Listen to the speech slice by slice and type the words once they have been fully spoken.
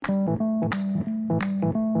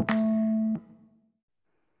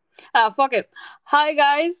Fuck it. Hi,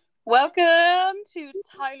 guys. Welcome to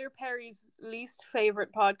Tyler Perry's least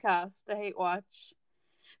favorite podcast, The Hate Watch.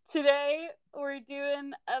 Today, we're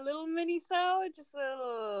doing a little mini-sode, just a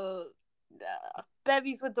little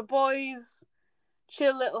bevies with the boys,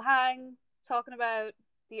 chill little hang, talking about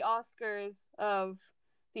the Oscars of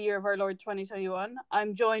the year of our Lord 2021.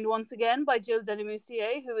 I'm joined once again by Jill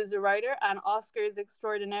Denemoustier, who is a writer and Oscars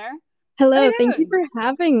extraordinaire. How Hello, you thank you doing? for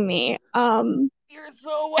having me. You're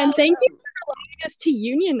so And thank you welcome. for allowing us to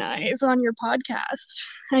unionize on your podcast.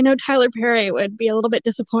 I know Tyler Perry would be a little bit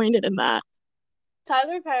disappointed in that.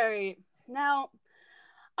 Tyler Perry. Now,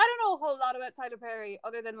 I don't know a whole lot about Tyler Perry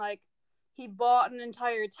other than like he bought an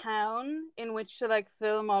entire town in which to like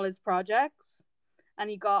film all his projects, and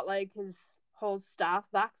he got like his whole staff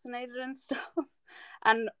vaccinated and stuff,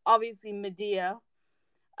 and obviously Medea.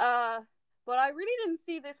 Uh, but I really didn't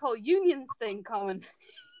see this whole unions thing coming.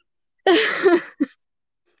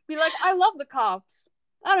 Be like, I love the cops.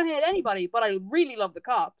 I don't hate anybody, but I really love the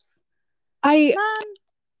cops. I Man,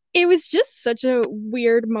 It was just such a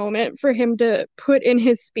weird moment for him to put in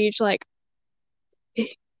his speech, like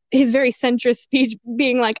his very centrist speech,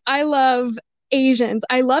 being like, I love Asians.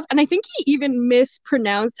 And I think he even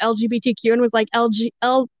mispronounced LGBTQ and was like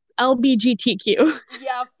LBGTQ.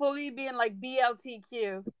 yeah, fully being like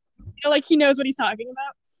BLTQ. Like he knows what he's talking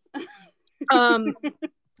about. Um,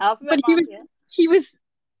 Alphabet but Mafia. he was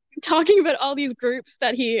talking about all these groups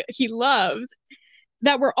that he loves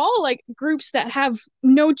that were all like groups that have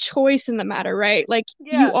no choice in the matter, right? Like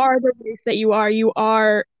you Yeah, are the race that you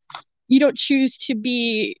don't choose to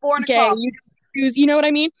be born a gay, cop, you choose, you know what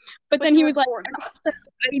I mean? But but then you he were was like, born a cop.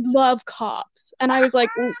 I love cops. And I was like,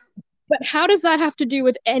 but how does that have to do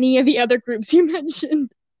with any of the other groups you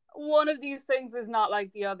mentioned? One of these things is not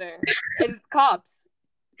like the other. And cops,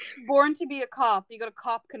 born to be a cop, you go to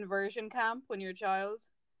cop conversion camp when you're a child.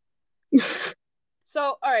 So,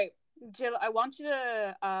 all right, Jill, I want you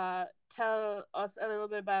to tell us a little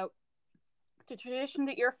bit about the tradition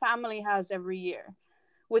that your family has every year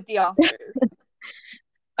with the Oscars.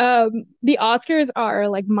 The Oscars are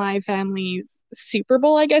like my family's Super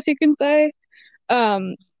Bowl, I guess you can say.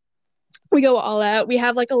 Um, we go all out. We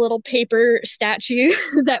have like a little paper statue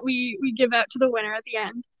that we give out to the winner at the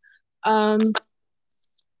end. Um,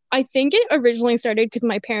 I think it originally started because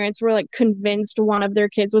my parents were like convinced one of their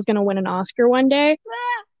kids was going to win an Oscar one day.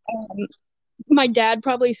 Um, my dad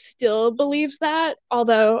probably still believes that,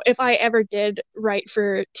 although if I ever did write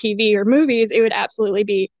for TV or movies, it would absolutely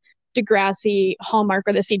be Degrassi, Hallmark,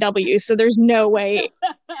 or the CW. So there's no way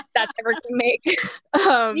that's ever gonna make. You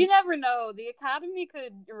um, never know. The Academy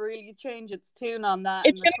could really change its tune on that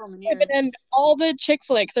in it's the gonna coming flip, years. and all the chick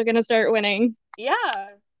flicks are gonna start winning. Yeah,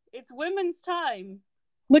 it's women's time.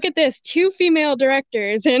 Look at this, two female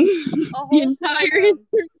directors in A the whole two of entire them.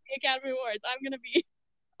 history of the Academy Awards. I'm gonna be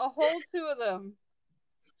A whole two of them.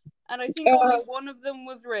 And I think only uh, one of them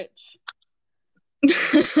was rich.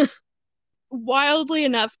 wildly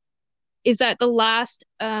enough, is that the last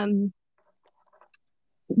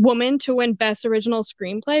woman to win Best Original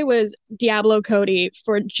Screenplay was Diablo Cody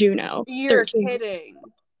for Juno You're 13. kidding.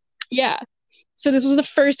 Yeah. So this was the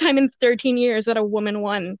first time in 13 years that a woman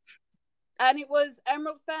won. And it was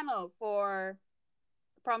Emerald Fennell for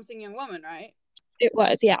Promising Young Woman, right? It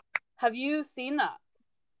was, yeah. Have you seen that?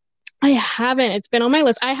 I haven't. It's been on my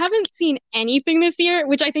list. I haven't seen anything this year,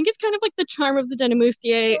 which I think is kind of like the charm of the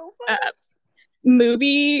Denemoustier So funny.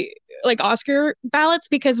 movie, like Oscar ballots,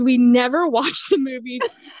 because we never watch the movies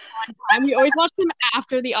on time. We always watch them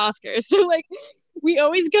after the Oscars. So like we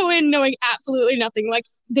always go in knowing absolutely nothing. Like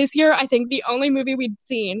this year, I think the only movie we'd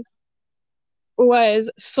seen was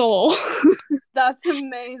Soul. That's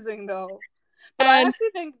amazing, though. But I And actually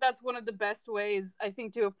think that's one of the best ways, I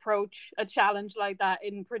think, to approach a challenge like that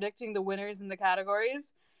in predicting the winners in the categories.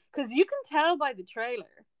 Because you can tell by the trailer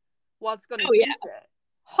what's going to oh sink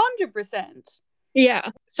yeah. it. 100%. Yeah.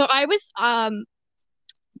 So I was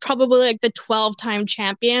probably like the 12-time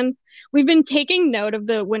champion. We've been taking note of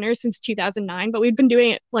the winners since 2009, but we've been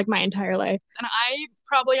doing it like my entire life. And I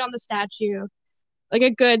probably on the statue like a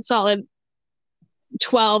good solid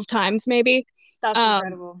 12 times maybe. That's Um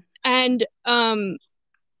incredible. and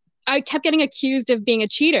I kept getting accused of being a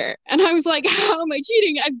cheater. And I was like, how am I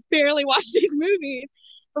cheating? I've barely watched these movies.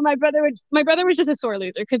 But my brother was just a sore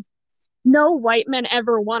loser because no white men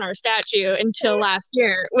ever won our statue until last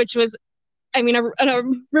year, which was, I mean, a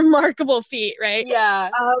remarkable feat, right? Yeah.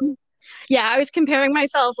 Um, yeah, I was comparing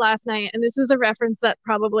myself last night, and this is a reference that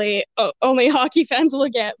probably only hockey fans will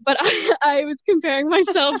get, but I was comparing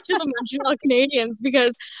myself to the Montreal Canadiens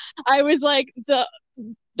because I was like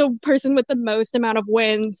the person with the most amount of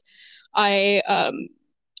wins. I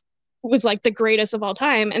was like the greatest of all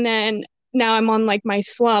time. And then now I'm on like my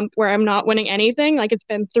slump where I'm not winning anything. Like it's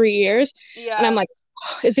been 3 years. And I'm Yeah, like,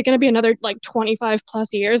 is it going to be another like 25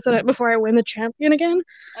 plus years before I win the champion again?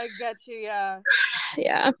 I get you. Yeah.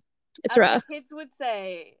 Yeah, it's As the rough. kids would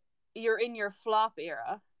say, you're in your flop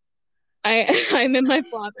era. I'm in my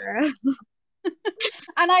flop era.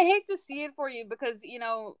 And I hate to see it for you because,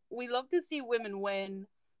 we love to see women win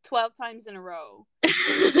 12 times in a row.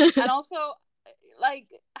 And also, like,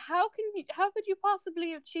 how could you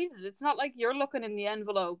possibly have cheated? It's not like you're looking in the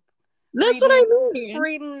envelope That's what I reading mean.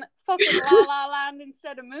 reading fucking La La Land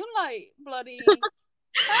instead of Moonlight. Bloody.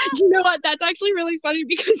 You know what? That's actually really funny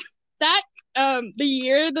because that the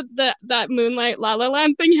year that Moonlight La La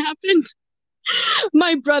Land thing happened,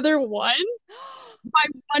 my brother won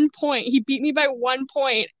by 1 point. He beat me by 1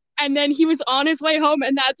 point. And then he was on his way home,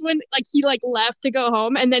 and that's when like he like left to go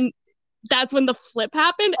home, and then that's when the flip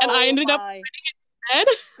happened, and I Oh ended up my dead.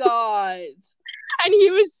 god. And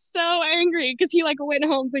he was so angry because he like went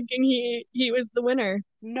home thinking he was the winner.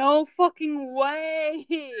 No fucking way.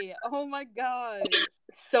 Oh my god.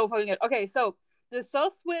 So fucking good. Okay, so the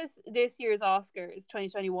sus with this year's Oscars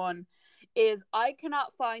 2021 is I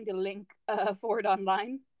cannot find a link for it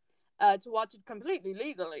online to watch it completely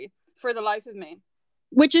legally for the life of me.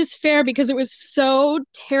 Which is fair because it was so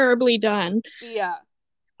terribly done. Yeah.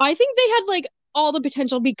 I think they had like all the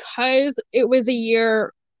potential because it was a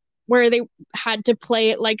year where they had to play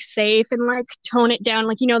it like safe and like tone it down.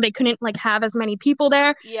 Like, they couldn't like have as many people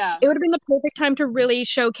there. Yeah. It would have been the perfect time to really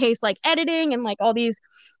showcase like editing and like all these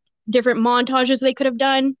different montages they could have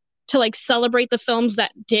done to like celebrate the films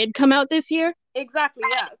that did come out this year. Exactly,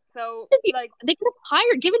 yeah. So like They could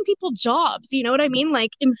have given people jobs, you know what I mean?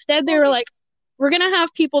 Like instead they were fully. like, we're gonna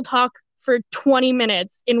have people talk for 20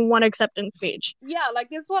 minutes in one acceptance speech. Yeah, like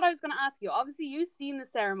this is what I was going to ask you. Obviously, you've seen the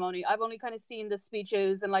ceremony. I've only kind of seen the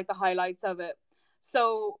speeches and like the highlights of it.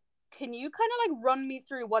 So, can you kind of like run me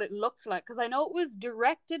through what it looked like? Because I know it was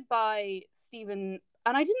directed by Stephen,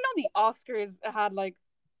 and I didn't know the Oscars had like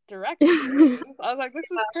directors names. I was like, this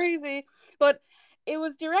is crazy. But it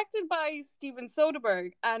was directed by Steven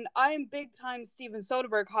Soderbergh, and I'm big time Steven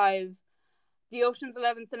Soderbergh hive. The Ocean's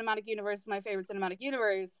 11 cinematic universe is my favorite cinematic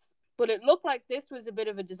universe, but it looked like this was a bit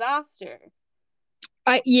of a disaster.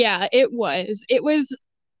 Yeah, it was. It was,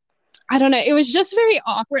 I don't know, it was just very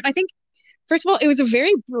awkward. I think, first of all, it was a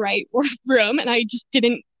very bright room, and I just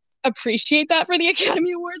didn't appreciate that for the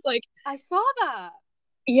Academy Awards. Like, I saw that.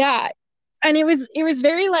 yeah. And it was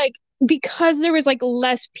very like, because there was like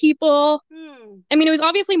less people. I mean, it was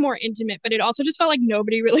obviously more intimate, but it also just felt like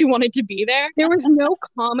nobody really wanted to be there. There was no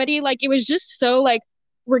comedy. Like, it was just so like,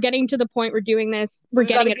 we're getting to the point, we're doing this, we're We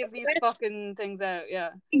got getting to it give over these with. fucking things out. Yeah.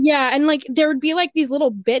 Yeah, and like there would be like these little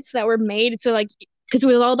bits that were made so like because it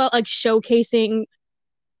was all about like showcasing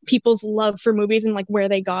people's love for movies and like where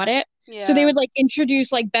they got it. So they Yeah. would like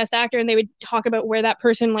introduce like best actor and they would talk about where that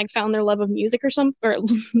person like found their love of music or something or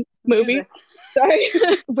movies. Music. Sorry.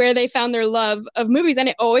 Where they found their love of movies, and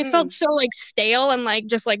it always felt Mm. so like stale and like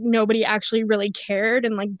just like nobody actually really cared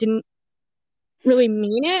and like didn't really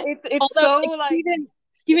mean it. It's Although so like like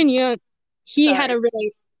Steven Yeun, he had sorry. a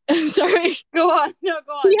really sorry, Go on. No,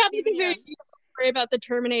 go he on. had like Stephen a very Young. beautiful story about the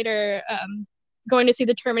Terminator, going to see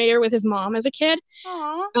the Terminator with his mom as a kid,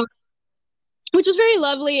 Aw. um, which was very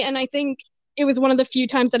lovely. And I think it was one of the few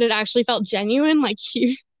times that it actually felt genuine. Like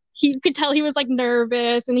he could tell he was like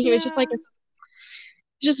nervous, and he was just Yeah. like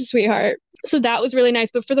just a sweetheart. So that was really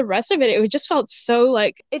nice. But for the rest of it, it just felt so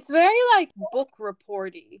like, It's very like book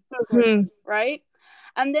reporty sort of, hmm. right?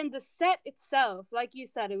 And then the set itself, like you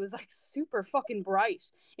said, it was like super fucking bright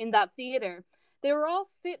in that theater. They were all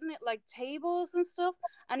sitting at like tables and stuff,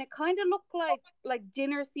 and it kind of looked like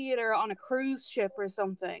dinner theater on a cruise ship or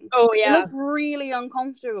something. Oh It yeah. looked really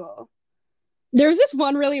uncomfortable. There was this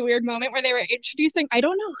one really weird moment where they were introducing, I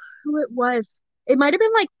don't know who it was. It might have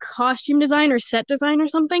been like costume design or set design or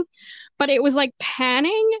something, but it was like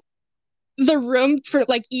panning the room for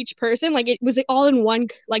like each person. Like it was all in one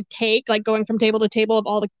like take, like going from table to table of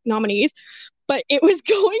all the nominees. But it was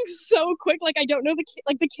going so quick. Like I don't know,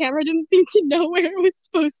 the camera didn't seem to know where it was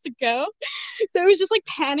supposed to go. So it was just like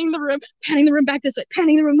panning the room back this way,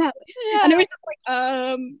 panning the room that way. And it Yeah, was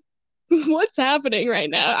just like, what's happening right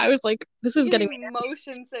now? I was like, this is getting getting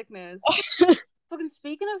motion sickness. me. Fucking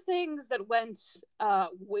speaking of things that went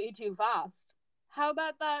way too fast, how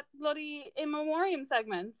about that bloody in memoriam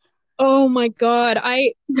segment? Oh my God.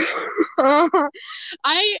 I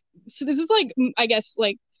so this is like, I guess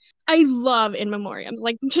like I love in memoriams.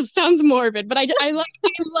 Like just sounds morbid, but I love like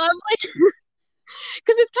because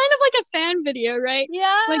it's kind of like a fan video, right?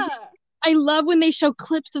 Like Yeah. I love when they show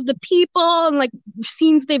clips of the people and like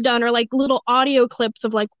scenes they've done or like little audio clips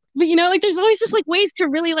of like like there's always just like ways to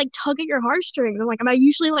really like tug at your heartstrings. And like I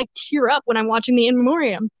usually like tear up when I'm watching the in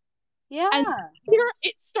memoriam. And Yeah. here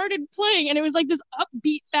it started playing and it was like this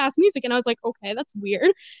upbeat fast music and I was like, okay, that's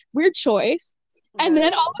weird. Weird choice. And Very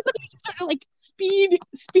then all of a sudden it just started like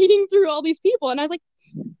speeding through all these people. And I was like,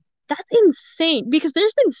 that's insane because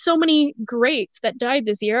there's been so many greats that died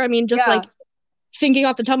this year. I mean, just yeah. like thinking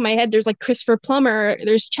off the top of my head, there's like Christopher Plummer,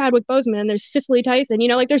 there's Chadwick Boseman, there's Cicely Tyson.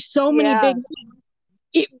 Like there's so many Yeah. big.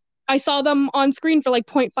 It, I saw them on screen for like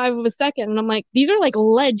 0.5 of a second, and I'm like, these are like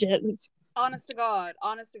legends. Honest to God.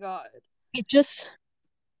 Honest to God. It just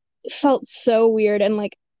felt so weird and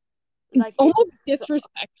like Like almost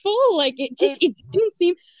disrespectful. Like it it didn't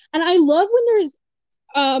seem. And I love when there's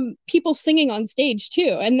people singing on stage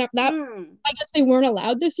too, and that mm, I guess they weren't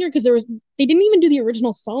allowed this year because they didn't even do the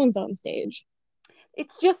original songs on stage.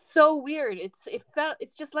 it's just so weird.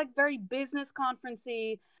 It's just like very business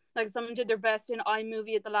conferencey. Like someone did their best in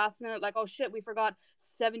iMovie at the last minute, like, oh shit, we forgot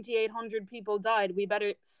 7,800 people died. We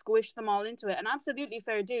better squish them all into it. And absolutely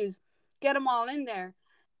fair dues. Get them all in there.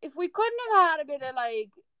 If we couldn't have had a bit of like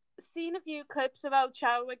seen a few clips about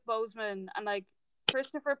Chadwick Boseman and like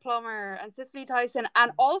Christopher Plummer and Cicely Tyson,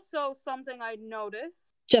 and also something I noticed,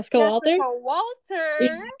 Jessica Walter, Jessica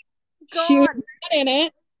Walter. she was God, not in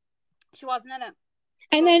it. she wasn't in it.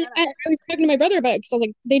 And then I was talking to my brother about it because I was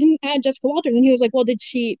like, they didn't add Jessica Walters, and he was like, well, did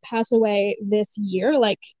she pass away this year,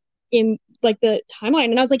 like in like the timeline?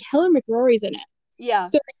 And I was like, Helen McRory's in it. Yeah.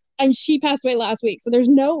 So and she passed away last week, so there's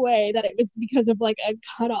no way that it was because of like a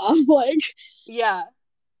cutoff, like. Yeah.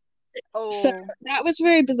 So Oh. that was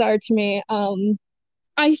very bizarre to me.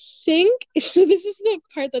 I think so. This is the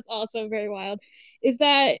part that's also very wild, is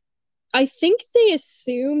that I think they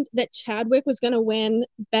assumed that Chadwick was going to win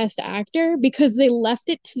Best Actor because they left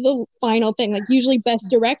it to the final thing. Like usually, Best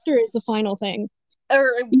Director is the final thing.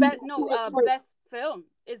 Best film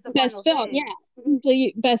is the final Best Film, thing. yeah.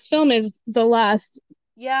 Usually, Best Film is the last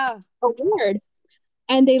Yeah. award,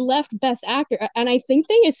 and they left Best Actor. And I think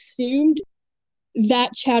they assumed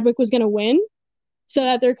that Chadwick was going to win, so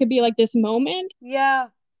that there could be like this moment. Yeah.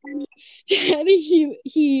 Instead,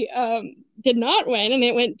 he did not win, and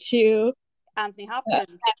it went to Anthony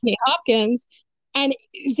Hopkins. Anthony Hopkins, and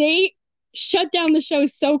they shut down the show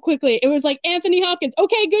so quickly. It was like Anthony Hopkins,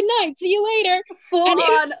 okay, good night, see you later. Full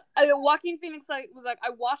And on. Joaquin Phoenix was like, I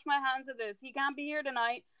wash my hands of this. He can't be here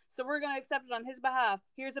tonight, so we're gonna accept it on his behalf.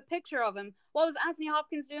 Here's a picture of him. What was Anthony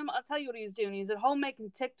Hopkins doing? I'll tell you what he's doing. He's at home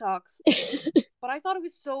making TikToks. But I thought it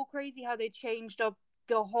was so crazy how they changed up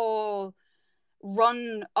the whole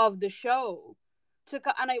run of the show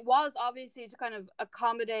and it was obviously to kind of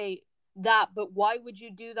accommodate that, but why would you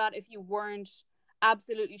do that if you weren't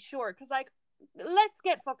absolutely sure? Because like, let's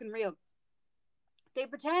get fucking real. They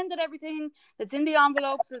pretend that everything that's in the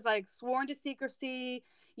envelopes is like sworn to secrecy.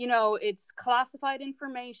 It's classified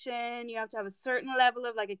information. You have to have a certain level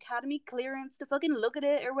of like academy clearance to fucking look at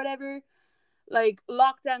it or whatever, like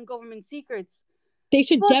lockdown government secrets. They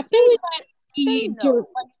should But definitely let the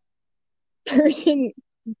person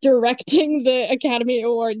directing the Academy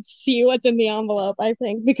Awards see what's in the envelope, I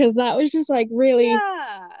think, because that was just like really.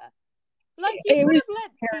 Yeah. Like you It could was have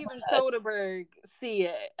let Steven Soderbergh see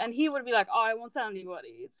it, and he would be like, "Oh, I won't tell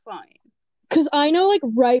anybody. It's fine." because I know, like,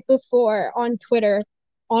 right before on Twitter,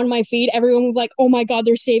 on my feed, everyone was like, "Oh my God,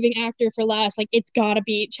 they're saving actor for last. Like, it's gotta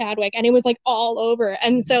be Chadwick," and it was like all over.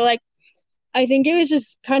 And so, like, I think it was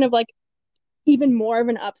just kind of like even more of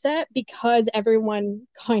an upset because everyone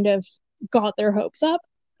kind of got their hopes up.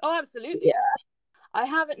 Oh, absolutely. Yeah. I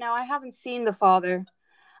have it now. I haven't seen The Father,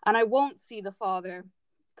 and I won't see The Father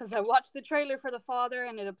because I watched the trailer for The Father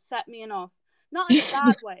and it upset me enough. Not in a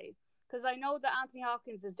bad way, because I know that Anthony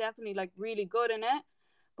Hopkins is definitely like really good in it,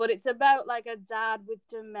 but it's about like a dad with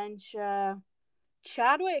dementia.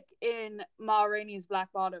 Chadwick in Ma Rainey's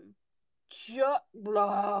Black Bottom.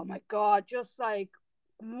 Oh my God, just like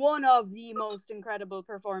one of the most incredible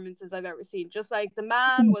performances I've ever seen. Just like the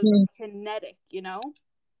man was kinetic.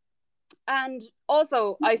 And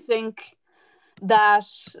also, I think that,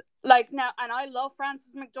 like, now, and I love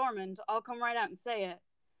Frances McDormand. I'll come right out and say it.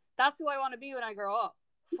 That's who I want to be when I grow up.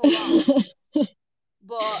 Full on.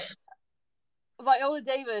 But Viola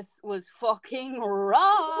Davis was fucking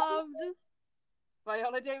robbed.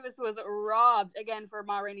 Viola Davis was robbed again for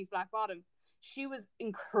Ma Rainey's Black Bottom. She was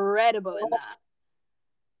incredible in that.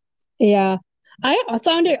 Yeah. I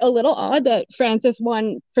found it a little odd that Frances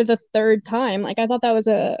won for the third time. Like, I thought that was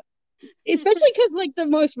especially because like the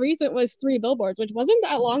most recent was Three Billboards, which wasn't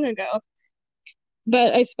that long ago.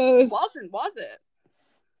 But I suppose Wasn't, was it?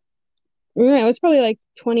 Yeah, it was probably like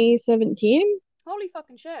 2017. Holy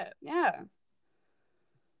fucking shit. Yeah.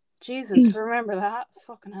 Jesus, remember that?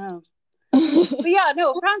 Fucking hell. But yeah,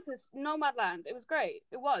 no, Francis, Nomadland, it was great.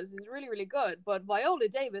 It was really, really good. But Viola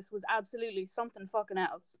Davis was absolutely something fucking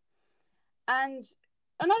else. And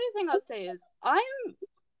another thing I'll say is I'm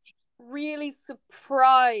really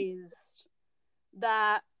surprised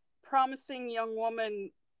that Promising Young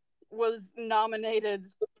Woman was nominated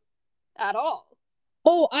at all.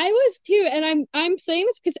 Oh, I was too, and I'm saying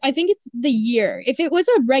this because I think it's the year. If it was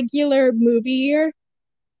a regular movie year,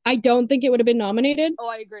 I don't think it would have been nominated. Oh,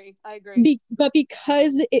 I agree. I agree. But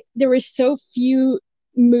because there were so few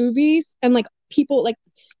movies and like people like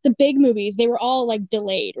the big movies, they were all like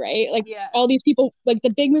delayed, right? Like Yes. all these people, like the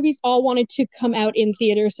big movies all wanted to come out in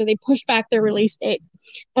theaters, so they pushed back their release dates.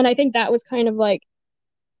 And I think that was kind of like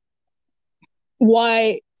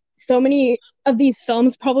why so many of these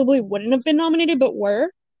films probably wouldn't have been nominated but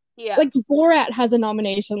were. Yeah. Like Borat has a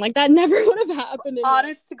nomination. Like that never would have happened in like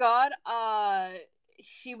Honest to God,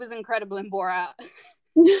 she was incredible in Borat.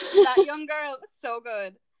 That young girl was so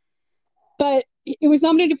good. but it was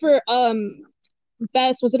nominated for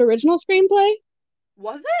best, was it original screenplay?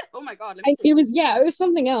 Was it? Oh my God, let me It see. was, yeah, it was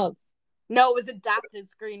something else. No, it was adapted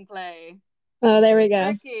screenplay. Oh, there we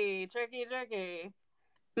go. Tricky, tricky, tricky.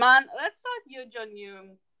 Man, let's talk Yoo Jun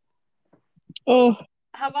Yoon. Oh,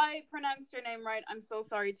 Have I pronounced her name right? I'm so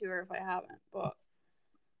sorry to her if I haven't, but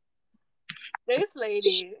this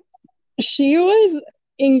lady. she was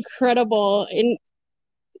incredible, and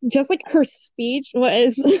just like her speech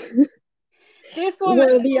was This woman,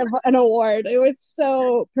 worthy of an award. It was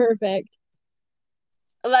so perfect.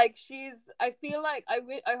 like, I feel like I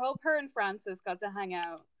hope her and Francis got to hang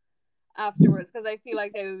out afterwards because I feel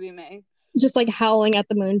like they would be mates. Just like howling at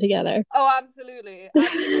the moon together. Oh, absolutely,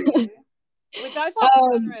 absolutely. Which I thought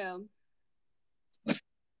was unreal.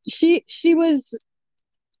 She was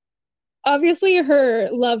obviously, her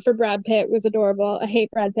love for Brad Pitt was adorable. I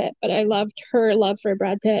hate Brad Pitt, but I loved her love for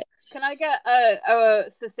Brad Pitt. Can I get a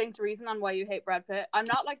succinct reason on why you hate Brad Pitt? I'm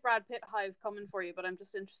not like Brad Pitt hive coming for you, but I'm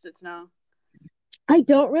just interested to know. I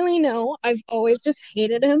don't really know. I've always just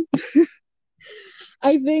hated him.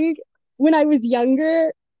 I think when I was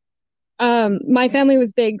younger, my family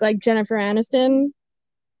was big like Jennifer Aniston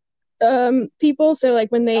people. So like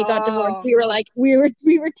when they got divorced, Oh, we were like we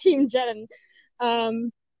were team Jen.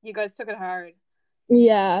 Um you guys took it hard.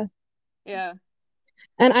 yeah. Yeah.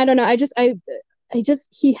 And I don't know, I just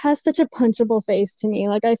he has such a punchable face to me.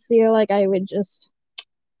 Like I feel like I would just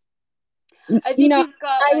I you think know, he's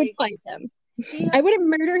got I would like fight him. he I wouldn't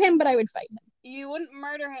murder him, but I would fight him. you wouldn't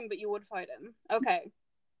murder him, but you would fight him. Okay.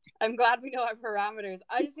 I'm glad we know our parameters.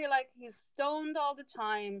 I just feel like he's stoned all the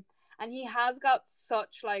time and he has got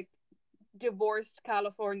such like divorced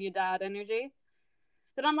California dad energy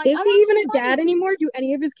that I'm like, I Is he want even to a dad fight. anymore? Do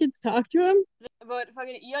any of his kids talk to him? But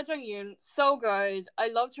fucking Ye Jung Yoon, so good. I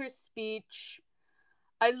loved her speech.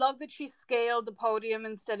 I love that she scaled the podium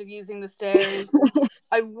instead of using the stairs.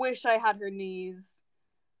 I wish I had her knees.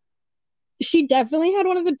 She definitely had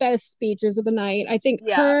one of the best speeches of the night.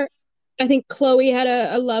 Yeah. I think Chloe had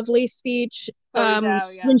a lovely speech Chloe Zhao,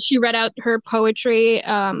 when yeah. she read out her poetry.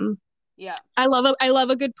 Yeah. I love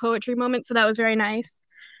a good poetry moment, so that was very nice.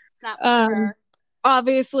 Snaps for Um, her.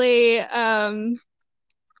 obviously, the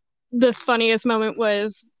funniest moment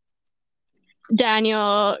was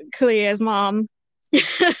Daniel Kaluuya's mom.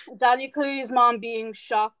 Daniel Kaluuya's mom being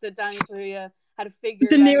shocked that Daniel Kaluuya had The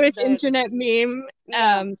figured out newest that, internet meme.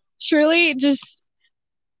 yeah. Truly just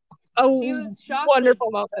a He was shocked that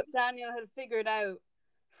wonderful moment. Daniel had figured out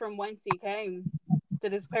from whence he came,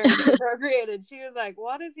 that his parents were procreated. She was like,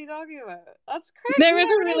 "What is he talking about? That's crazy. There We was a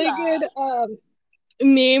never knew really good that."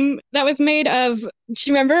 meme that was made of, do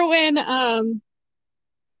you remember when um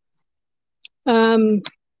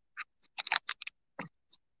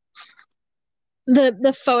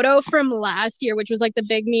the photo from last year, which was like the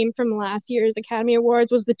big meme from last year's Academy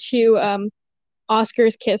Awards, was the two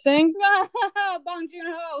Oscars kissing. Bong Joon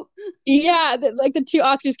Ho. Yeah, like the two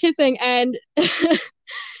Oscars kissing, and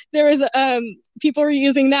there was people were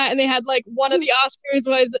using that, and they had like one of the Oscars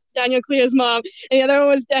was Daniel Kaluuya's mom, and the other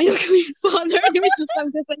one was Daniel Kaluuya's father, and it was just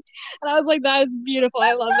them kissing, and I was like, that is beautiful.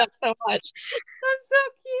 I love that so much. That's so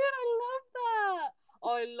cute. I love that.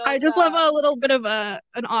 Oh, I I love just love that. a little bit of a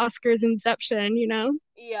an Oscars inception, you know.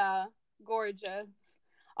 Yeah, gorgeous.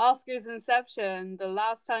 Oscars Inception. The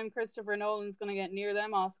last time Christopher Nolan's gonna get near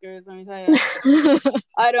them Oscars, let me tell you.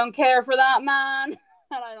 I don't care for that man, and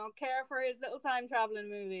I don't care for his little time traveling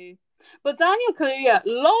movie. But Daniel Kaluuya,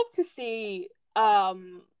 love to see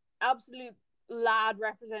absolute lad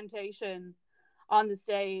representation on the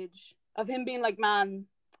stage of him being like, man,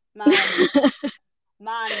 Man,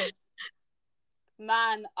 man,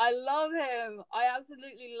 man. I love him. I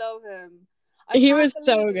absolutely love him. I He can't was believe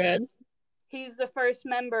so good. he's the first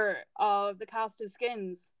member of the cast of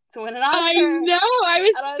Skins to win an I Oscar. know. I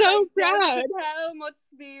was And I was like, so Des proud. Patel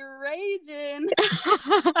must be raging.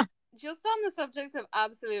 Just on the subject of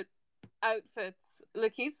absolute outfits,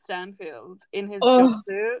 Lakeith Stanfield in his Oh,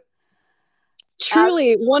 jumpsuit.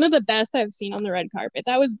 truly one of the best I've seen on the red carpet.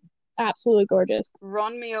 That was absolutely gorgeous.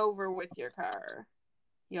 Run me over with your car,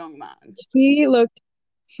 young man. He looked He looks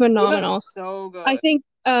phenomenal. so I good. think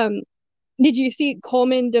did you see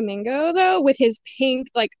Coleman Domingo though with his pink,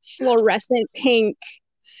 like fluorescent pink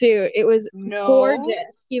suit? It was No. gorgeous.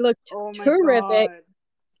 He looked Oh my terrific. god.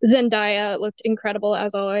 Zendaya looked incredible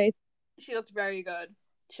as always. She looked very good.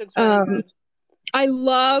 She looks really Um, good. I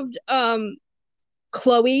loved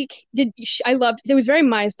Chloe. I loved it was very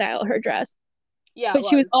my style, her dress. Yeah, it But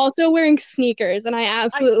she was was. also wearing sneakers, and I I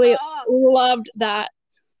absolutely saw. loved that.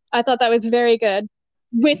 I thought that was very good.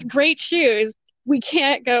 With great shoes, we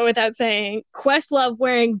can't go without saying Questlove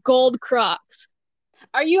wearing gold Crocs.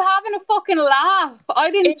 Are you having a fucking laugh? I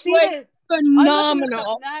It didn't see was this. I'm looking this up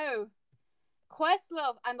phenomenal. now.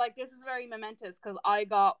 Questlove, and like this is very momentous because I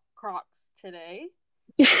got Crocs today.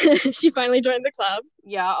 She finally joined the club.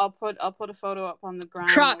 Yeah, I'll put a photo up on the gram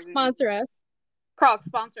Crocs maybe. sponsor us. Crocs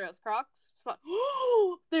sponsor us. Crocs.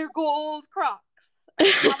 They're gold Crocs. Are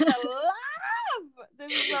you having a laugh?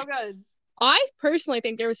 This is so good. I personally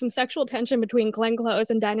think there was some sexual tension between Glenn Close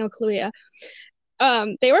and Daniel Kaluuya.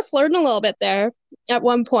 They were flirting a little bit there at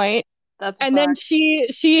one point, That's a and then fact.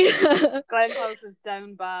 she Glenn Close is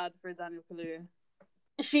down bad for Daniel Kaluuya.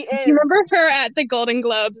 She do you is. remember her at the Golden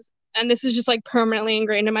Globes? And this is just like permanently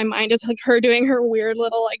ingrained in my mind is like her doing her weird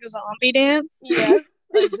little like zombie dance. Yes,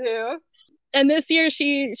 I do. And this year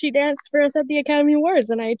she danced for us at the Academy Awards,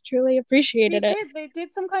 and I truly They appreciated it. did. They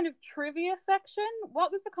did some kind of trivia section.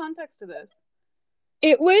 What was the context of this?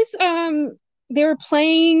 It was they were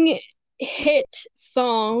playing hit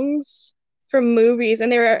songs from movies,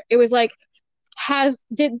 and it was like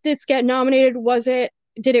did this get nominated?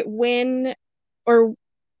 Did it win, or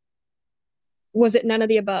was it none of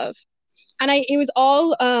the above? And it was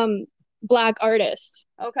all black artists.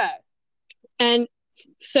 Okay. And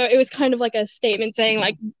so it was kind of like a statement saying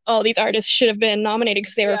like all these artists should have been nominated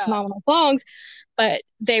because they were Yeah. phenomenal songs, but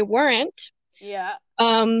they weren't. Yeah.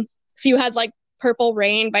 So you had like Purple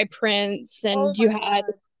Rain by Prince, Oh and you my had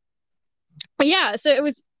god. yeah.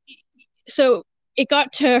 So it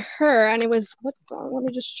got to her, and it was what song? Let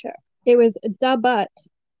me just check. It was Da Butt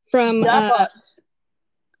from Da butt.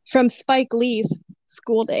 from Spike Lee's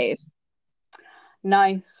School Days.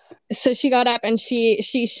 Nice. So she got up and she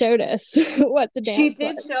showed us what the She dance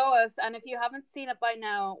did was. show us, and if you haven't seen it by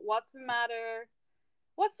now, what's the matter?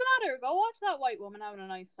 What's the matter? Go watch that white woman having a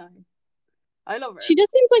nice time. I love her. She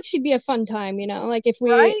just seems like she'd be a fun time, you know, like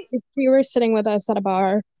Right? if she were sitting with us at a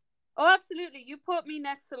bar. Oh, absolutely. You put me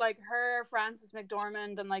next to like her, Frances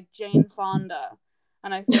McDormand, and like Jane Fonda,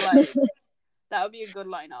 and I feel like that would be a good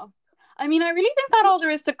lineup. I mean, I really think that's all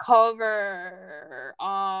there is to cover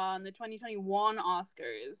on the 2021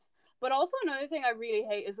 Oscars. But also another thing I really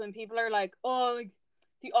hate is when people are like, "Oh, like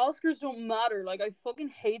the Oscars don't matter." Like I fucking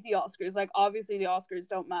hate the Oscars. Like obviously the Oscars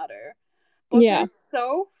don't matter, but Yeah, they're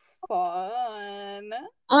so fun.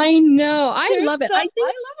 I know. I There's love it. some. I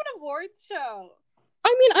love an awards show.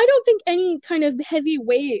 I mean, I don't think any kind of heavy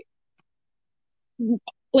weight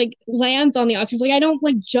like lands on the Oscars. Like I don't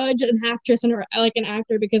like judge an actress and or like an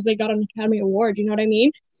actor because they got an Academy Award, you know what I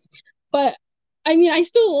mean? But I mean, I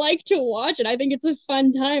still like to watch it. I think it's a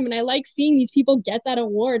fun time, and I like seeing these people get that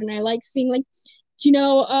award, and I like seeing like, you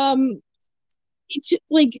know, it's just,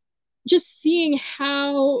 like just seeing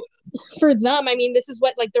how for them. I mean, this is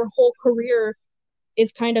what like their whole career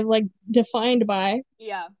is kind of like defined by,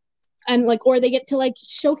 Yeah. and like, or they get to like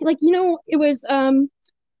show like you know, it was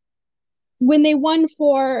when they won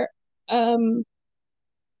for um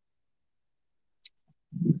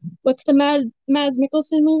what's the Mads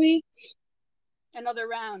Mikkelsen movie? Another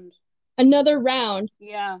round. Another Round.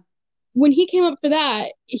 Yeah. When he came up for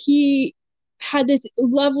that, he had this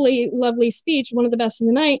lovely, lovely speech, one of the best in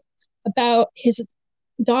the night, about his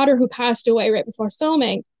daughter who passed away right before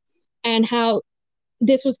filming, and how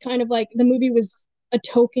this was kind of like the movie was a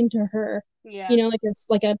token to her, Yeah. you know, like it's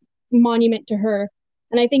like a monument to her.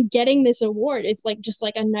 And I think getting this award is like just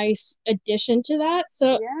like a nice addition to that.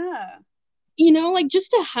 So, Yeah. you know, like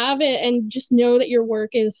just to have it and just know that your work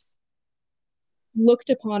is looked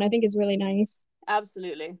upon, I think is really nice.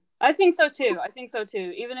 Absolutely. I think so too. I think so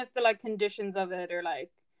too. Even if the like conditions of it are like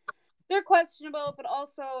they're questionable, but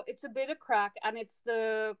also it's a bit of crack, and it's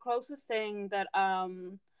the closest thing that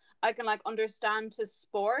I can like understand to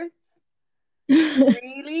sports.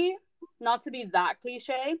 Really, not to be that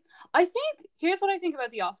cliche. I think here's what I think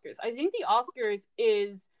about the Oscars. I think the Oscars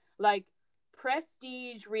is like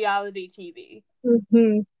prestige reality TV.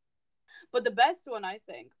 Hmm. But the best one, I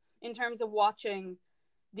think, in terms of watching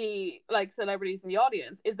the like celebrities in the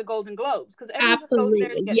audience, is the Golden Globes, because everyone just goes there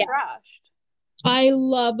to Absolutely. get Yeah. trashed. I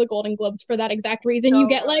love the Golden Globes for that exact reason. So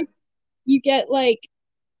good. You get like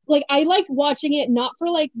I like watching it not for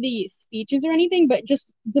like the speeches or anything, but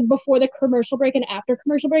just before the commercial break and after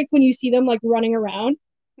commercial breaks when you see them like running around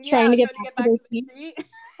trying Yeah, to get trying to back get to back their into the seats. seat.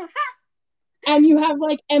 And you have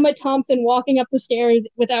like Emma Thompson walking up the stairs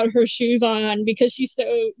without her shoes on because she's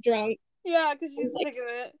so drunk. Yeah, because she's Like sick of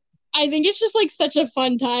it. I think it's just like such a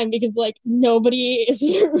fun time because like nobody is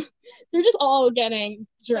they're just all getting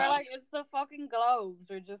They're drunk. like, it's the fucking Globes.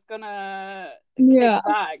 We're just gonna Yeah. kick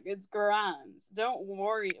back. It's grand. Don't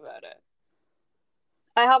worry about it.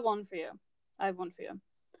 I have one for you. I have one for you.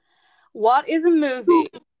 What is a movie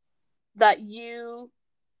that you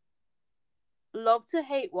love to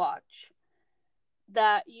hate watch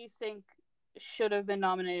that you think should have been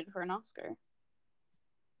nominated for an Oscar?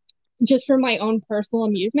 Just for my own personal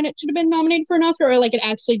amusement, it should have been nominated for an Oscar, or like it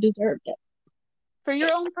actually deserved it. For your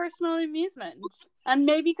own personal amusement. And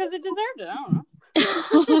maybe because it deserved it.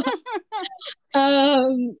 I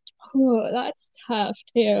don't know. That's tough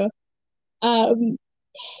too. Um,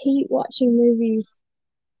 hate watching movies.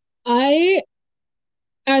 I,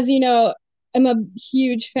 as you know, am a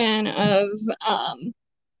huge fan of um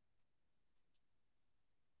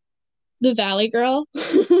The Valley Girl,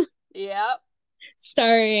 Yep.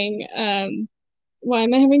 starring why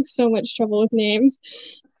am I having so much trouble with names?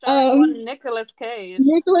 Starring Um, one Nicolas Cage.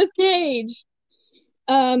 Nicolas Cage.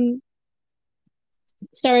 Um,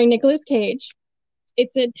 starring Nicolas Cage.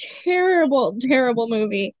 It's a terrible, terrible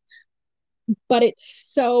movie, but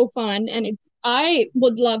it's so fun, and it's I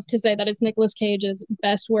would love to say that it's Nicolas Cage's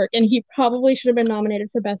best work, and he probably should have been nominated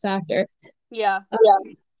for Best Actor. Yeah.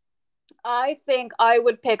 Yeah. I think I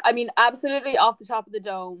would pick, I mean, absolutely off the top of the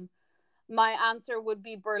dome, my answer would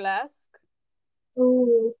be Burlesque,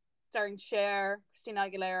 Ooh. starring Cher, Christina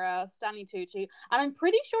Aguilera, Stanley Tucci. And I'm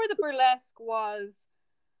pretty sure the Burlesque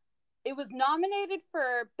it was nominated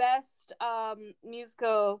for Best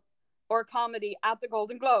Musical or Comedy at the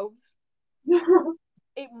Golden Globes.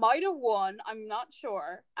 It might have won, I'm not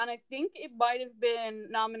sure. And I think it might have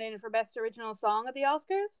been nominated for Best Original Song at the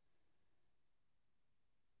Oscars.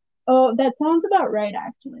 Oh, that sounds about right,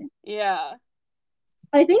 actually. Yeah.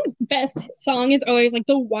 I think best song is always like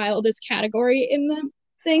the wildest category in the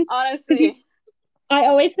thing. Because Honestly. I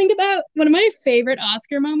always think about one of my favorite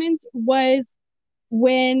Oscar moments was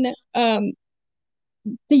when the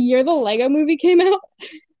year the Lego movie came out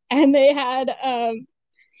and they had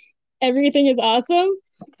Everything is Awesome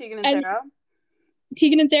Tegan and and Sarah.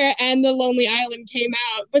 Tegan and Sarah and The Lonely Island came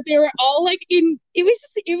out, but they were all like in it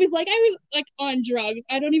was like I was like on drugs.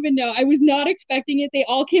 I don't even know. I was not expecting it. They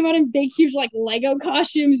all came out in big, huge like Lego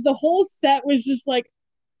costumes. The whole set was just like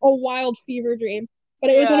a wild fever dream. But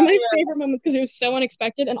it was one of Yeah. my favorite moments because it was so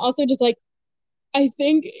unexpected and also just like I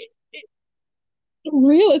think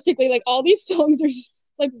realistically, like all these songs are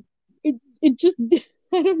just, like it just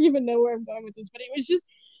I don't even know where I'm going with this, but it was just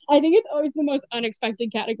I think it's always the most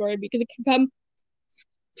unexpected category because it can come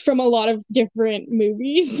from a lot of different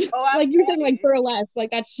movies. Oh, Like you're saying, like absolutely. Burlesque, like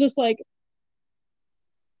that's just like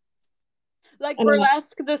Like I don't know.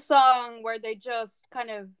 Burlesque, the song where they just kind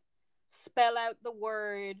of spell out the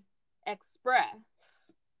word express.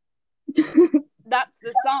 That's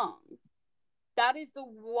the song. That is the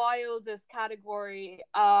wildest category.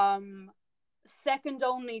 Second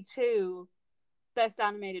only to Best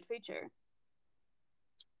Animated Feature.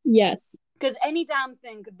 Yes. Because any damn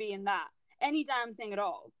thing could be in that. Any damn thing at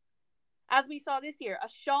all. As we saw this year, a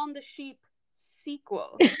Shaun the Sheep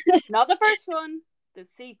sequel. Not the first one, the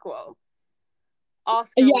sequel.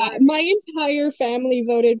 Oscar Yeah, worthy. my entire family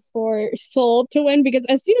voted for Soul to win because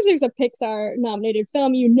as soon as there's a Pixar nominated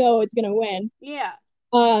film, you know it's gonna win. Yeah.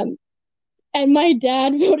 Um, and my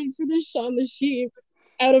dad voted for the Shaun the Sheep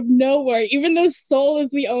out of nowhere, even though Soul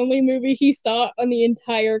is the only movie he saw on the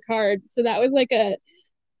entire card. So that was like a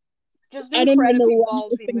Just I don't even know incredibly what he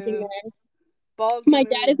was ballsy thinking move. there. Ballsy My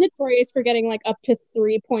dad is move. notorious for getting like up to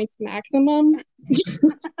 3 points maximum.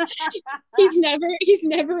 He's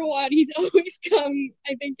never won. He's always come,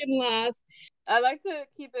 I think, in last. I like to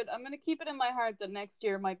keep it. I'm gonna keep it in my heart that next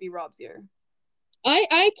year might be Rob's year.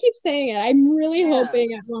 I keep saying it. I'm really Yeah.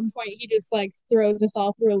 hoping at one point he just like throws us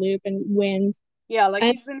all through a loop and wins. Yeah, like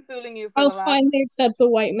And he's been fooling you for I'll the last. finally accept the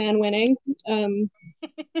white man winning. Um,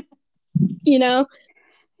 you know?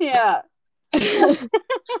 Yeah.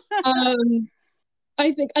 Um,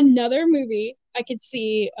 I think another movie I could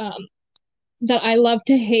see that I love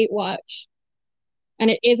to hate watch, and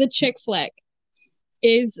it is a chick flick,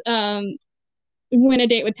 is Win a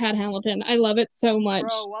Date with Tad Hamilton. I love it so Bro, much.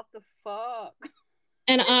 what the fuck?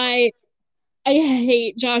 And I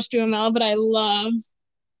hate Josh Duhamel, but I love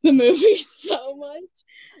the movie so much.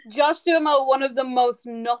 Josh Duhamel, one of the most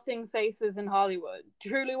nothing faces in Hollywood.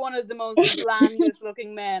 Truly one of the most blandest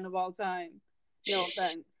looking men of all time. No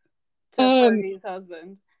offense to um Fergie's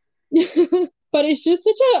husband. but it's just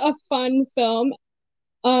such a fun film.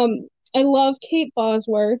 Um I love Kate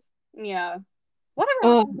Bosworth. Yeah. Whatever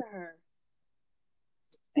happened Um to her?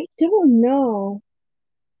 I don't know.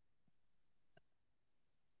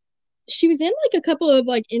 She was in like a couple of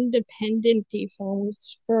like independent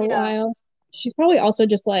films for a Yeah, while. She's probably also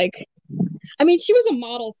just like, I mean, she was a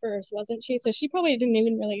model first, wasn't she? So she probably didn't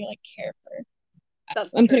even really like care for. that's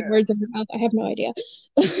I'm putting true. words in her mouth. I have no idea.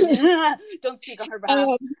 Don't speak on her behalf.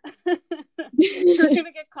 um, We're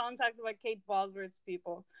gonna get contacted by Kate Bosworth's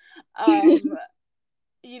people. Um,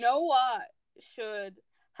 you know what should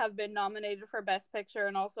have been nominated for Best Picture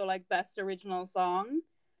and also like Best Original Song?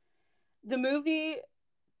 The movie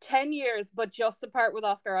 10 Years, but just the part with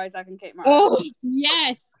Oscar Isaac and Kate Mara. oh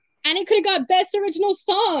yes, and it could have got best original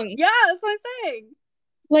song. Yeah, that's what I'm saying.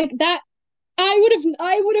 Like that,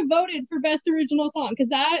 I would have voted for best original song because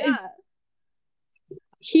that is Yeah,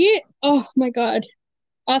 he. Oh my god,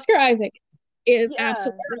 Oscar Isaac is yeah.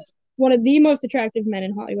 absolutely one of the most attractive men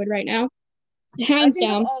in Hollywood right now, I hands think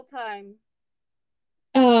of down. all time.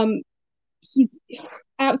 Um, he's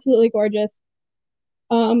absolutely gorgeous.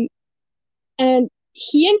 Um, and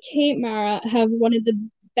he and Kate Mara have one of the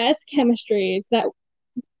best chemistries that,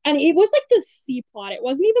 and it was like the C plot. It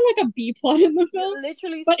wasn't even like a B plot in the film,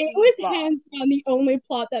 Literally but it C was plot. hands down the only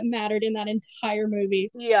plot that mattered in that entire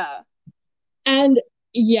movie. Yeah. And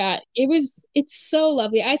yeah, it's so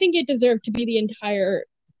lovely. I think it deserved to be the entire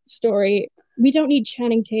story. We don't need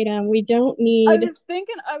Channing Tatum. We don't I need. was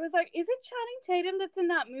thinking, I was like, is it Channing Tatum that's in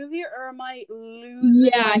that movie, or am I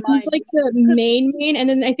losing Yeah, my he's mind? like the Because, main, and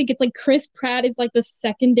then I think it's like Chris Pratt is like the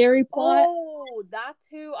secondary plot. oh, that's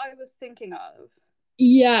who I was thinking of.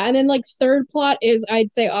 Yeah, and then like third plot is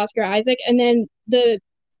I'd say Oscar Isaac, and then the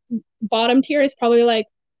bottom tier is probably like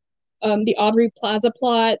the Aubrey Plaza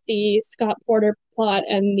plot, the Scott Porter plot,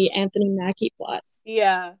 and the Anthony Mackie plots,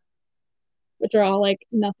 Yeah. which are all like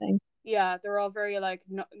nothing. Yeah, they're all very like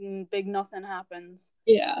no, big nothing happens.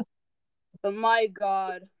 Yeah. But my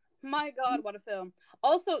God, what a film!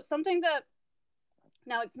 Also, something that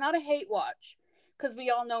now it's not a hate watch because we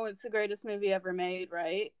all know it's the greatest movie ever made,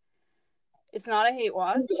 right? It's not a hate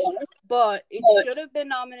watch, but it should have been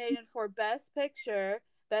nominated for Best Picture,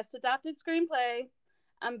 Best Adapted Screenplay,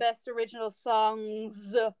 and Best Original Songs,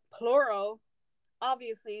 plural.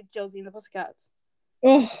 Obviously, Josie and the Pussycats,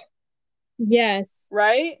 Oh, yes.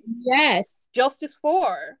 right? Yes. Justice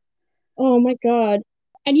for. Oh my God.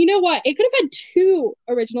 And you know what? It could have had two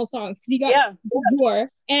original songs because you got Yeah,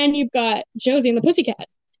 War and you've got Josie and the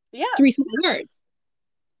Pussycats. yeah. Three small words.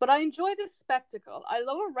 But I enjoy this spectacle. I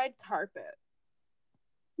love a red carpet.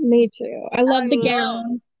 Me too. I And love the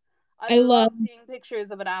gowns. I I love, love seeing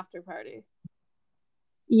pictures of an after party.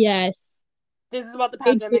 yes. This is what the I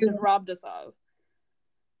pandemic has do. robbed us of.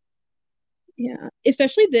 Yeah.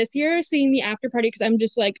 Especially this year, seeing the after party because I'm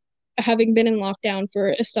just like, having been in lockdown for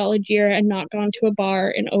a solid year and not gone to a bar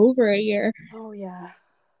in over a year, Oh yeah.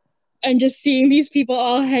 and just seeing these people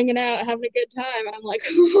all hanging out, having a good time. And I'm like,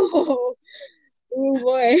 oh, oh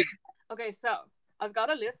boy. Okay, so I've got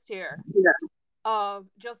a list here of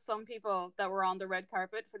just some people that were on the red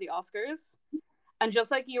carpet for the Oscars. And just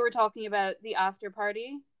like you were talking about the after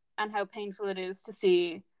party and how painful it is to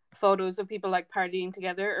see photos of people like partying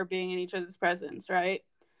together or being in each other's presence, right?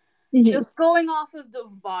 Mhm. Just going off of the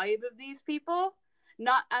vibe of these people,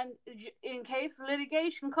 not and in case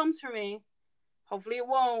litigation comes for me, hopefully it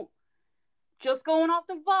won't. Just going off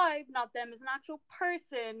the vibe, not them as an actual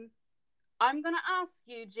person. I'm gonna ask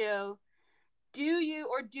you, Jill, do you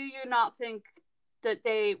or do you not think that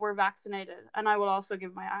they were vaccinated? And I will also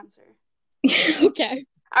give my answer. Okay.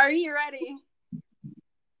 Are you ready?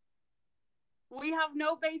 We have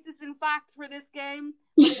no basis in fact for this game,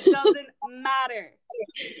 but it doesn't matter.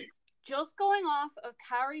 Just going off of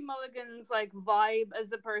Carrie Mulligan's like vibe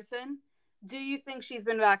as a person, do you think she's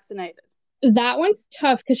been vaccinated? That one's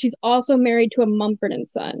tough because she's also married to a Mumford and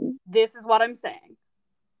Son. This is what I'm saying.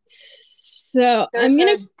 So I'm There's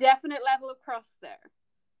gonna, a definite level of crust there,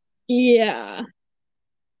 yeah,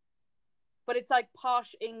 but it's like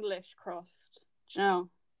posh English crust. You know?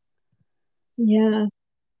 yeah.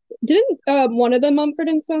 Didn't one of the Mumford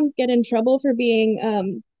and Sons get in trouble for being A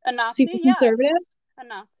super Nazi, yeah. conservative? A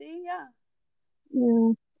Nazi, yeah.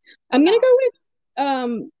 Yeah. A I'm gonna go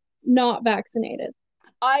Nazi. with not vaccinated.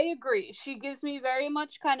 I agree. She gives me very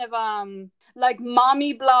much kind of like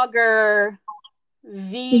mommy blogger,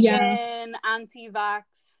 Yeah. vegan, anti-vax,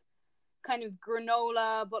 kind of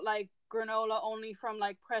granola, but like granola only from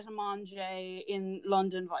like Pret a Manger in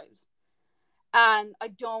London vibes. And I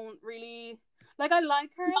don't really like, I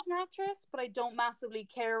like her as an actress, but I don't massively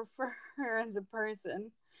care for her as a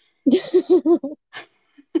person.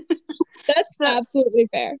 That's So absolutely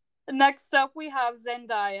fair. next up we have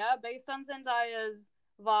Zendaya. Based on Zendaya's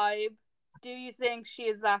vibe, do you think she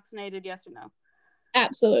is vaccinated, yes or no?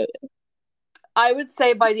 Absolutely. I would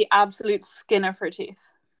say by the absolute skin of her teeth.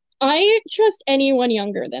 I trust anyone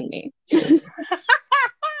younger than me.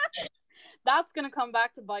 That's gonna come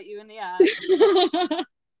back to bite you in the ass.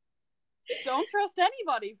 Don't trust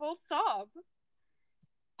anybody, full stop.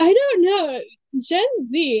 I don't know. Gen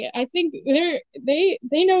Z, I think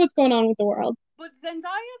they know what's going on with the world. But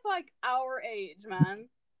Zendaya's like our age, man.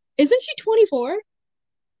 Isn't she 24?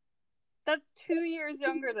 That's 2 years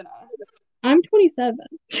younger than us. I'm 27.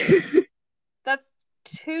 That's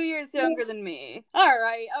 2 years younger than me. All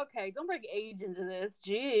right, okay, don't bring age into this.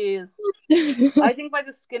 Jeez. I think by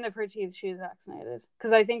the skin of her teeth, she's vaccinated.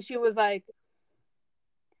 Because I think she was like,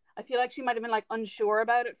 I feel like she might have been like unsure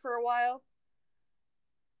about it for a while.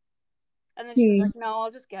 And then she was like, no,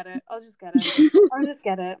 I'll just get it. I'll just get it. I'll just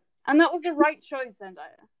get it. And that was the right choice,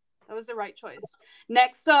 Zendaya. That was the right choice.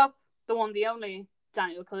 Next up, the one, the only,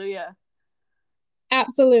 Daniel Kaluuya.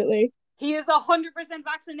 Absolutely. He is 100%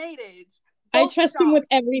 vaccinated. I Both trust him with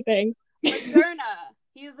shots. everything. Moderna.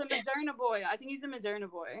 He is a Moderna boy. I think he's a Moderna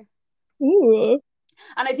boy. Ooh.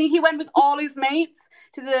 And I think he went with all his mates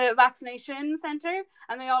to the vaccination center,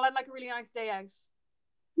 and they all had like a really nice day out.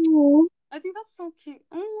 Ooh. I think that's so cute.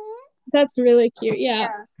 Aww. That's really cute. Yeah.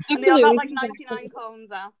 Yeah. And they all got Absolutely. like 99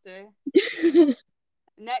 cones after.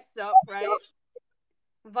 Next up, right?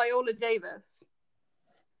 Viola Davis.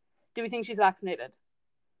 Do we think she's vaccinated?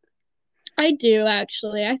 I do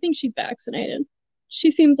actually. I think she's vaccinated. She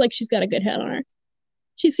seems like she's got a good head on her.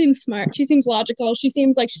 She seems smart. She seems logical. She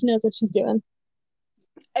seems like she knows what she's doing.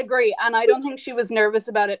 Agree. And I don't think she was nervous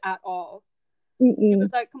about it at all. She was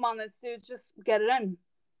Mm-mm. like, come on, let's just get it in.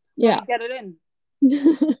 Yeah. Get it in.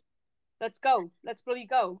 Let's go. Let's bloody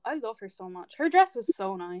go. I love her so much. Her dress was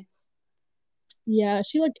so nice. Yeah,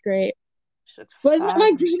 she looked great. She looked Wasn't it my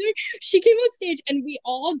fab. brother? She came on stage and we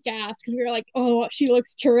all gasped because we were like, oh, she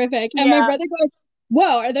looks terrific. And my Yeah. brother goes,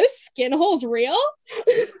 whoa, are those skin holes real?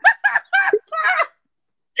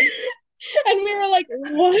 And we were like,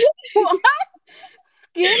 what? What?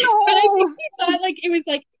 Skin And I think holes. he thought like it was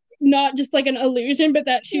like not just like an illusion, but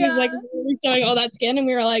that she was like Yeah. really showing all that skin. And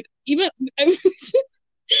we were like, even it was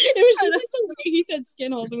just like the way he said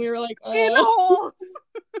skin holes, and we were like, Skin oh. holes.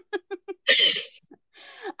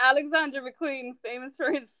 Alexander McQueen, famous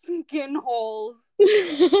for his skin holes.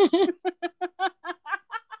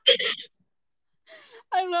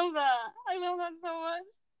 I love that. I love that so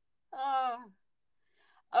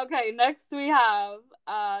much. Okay, next we have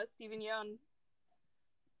Stephen Yeun.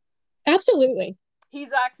 Absolutely. He's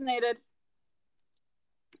vaccinated.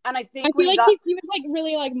 And I I think feel when he like got, he was like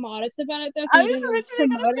really like modest about it though, so I he was didn't like literally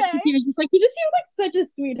promote it. gonna say He was just like, he just seems like such a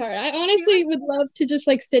sweetheart. I he honestly was would love to just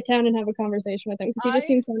like sit down and have a conversation with him because he just I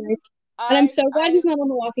seems so nice. And I'm I so glad I he's not on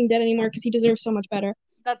The Walking Dead anymore because he deserves so much better.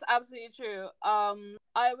 that's absolutely true.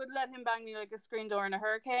 I would let him bang me like a screen door in a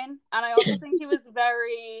hurricane. And I also think he was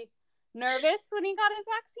very nervous when he got his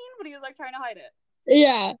vaccine, but he was like trying to hide it.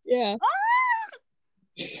 Yeah, yeah.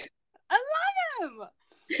 I love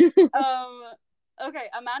him. Okay,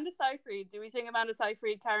 Amanda Seyfried. Do we think Amanda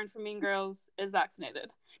Seyfried, Karen from Mean Girls, is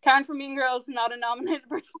vaccinated? Karen from Mean Girls, not a nominated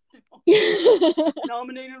person.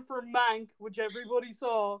 Nominated for Mank, which everybody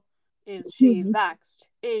saw. Is she vaxxed?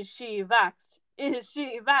 Is she vaxxed? Is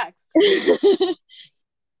she vaxxed?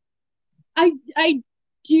 I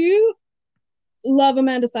do love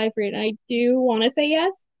Amanda Seyfried, and I do want to say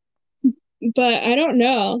yes, but I don't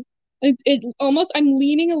know. It almost I'm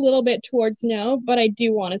leaning a little bit towards no, but I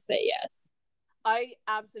do want to say yes. I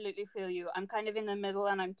absolutely feel you. I'm kind of in the middle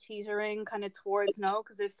and I'm teetering kind of towards no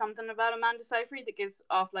because there's something about Amanda Seyfried that gives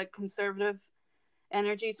off like conservative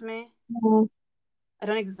energy to me. Yeah. I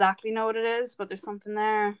don't exactly know what it is, but there's something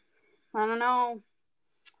there. I don't know.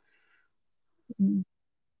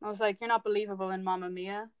 I was like, you're not believable in Mamma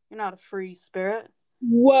Mia. You're not a free spirit.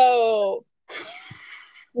 Whoa.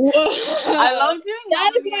 Whoa. I love doing That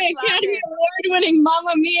Mamma is Mia my Academy slander. Award winning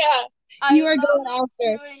Mamma Mia. You I are love going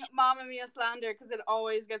after. doing Mamma Mia slander because it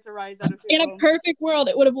always gets a rise out of In a people. perfect world,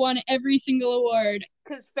 it would have won every single award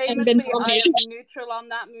Because and been famously, I nominated. am neutral on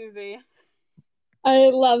that movie. I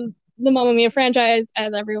love the Mamma Mia franchise,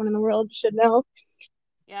 as everyone in the world should know.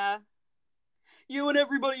 Yeah. You and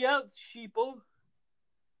everybody else, sheeple.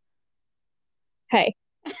 Hey,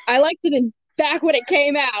 I liked it back when it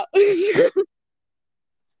came out.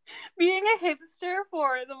 Being a hipster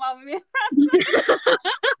for the Mamma Mia franchise.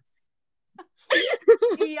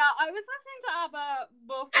 Yeah, I was listening to ABBA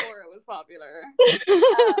before it was popular.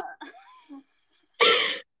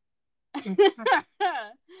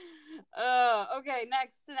 Okay,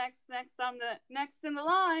 next in the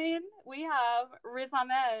line, we have Riz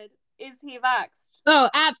Ahmed. Is he vaxxed? Oh,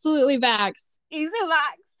 absolutely vaxxed. Is he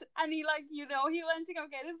vaxxed? And he he went to go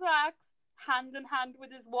get his vax hand in hand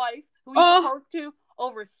with his wife, who he proposed to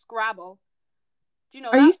over Scrabble. Do you know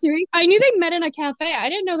that? Are you serious? I knew they met in a cafe. I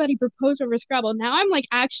didn't know that he proposed over Scrabble. Now I'm like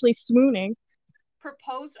actually swooning.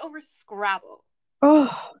 Proposed over Scrabble.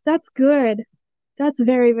 Oh, that's good. That's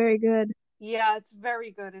very, very good. Yeah, it's very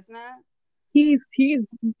good, isn't it? He's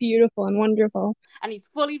beautiful and wonderful. And he's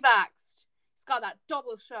fully vaxxed. He's got that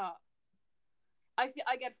double shot. I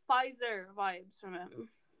get Pfizer vibes from him.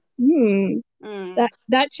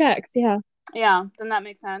 That checks, yeah. Yeah, then that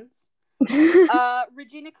makes sense.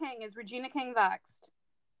 Regina King. Is Regina King vaxxed?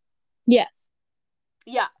 Yes.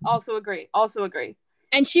 Yeah, also agree.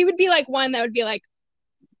 And she would be like one that would be like,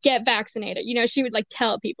 get vaccinated. You know, she would like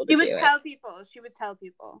tell people to do it. She would tell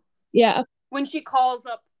people. Yeah. When she calls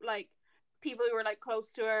up like people who are like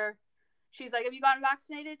close to her, she's like, have you gotten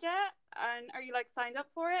vaccinated yet? And are you like signed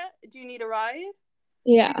up for it? Do you need a ride?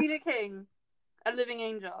 Yeah. Regina King, a living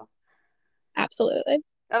angel. Absolutely.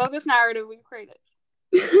 I love this narrative we've created.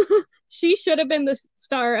 She should have been the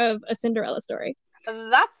star of A Cinderella Story.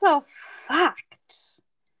 That's a fact.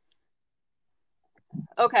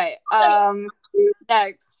 Okay.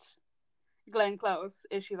 Next, Glenn Close.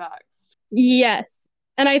 Is she vaxxed? Yes.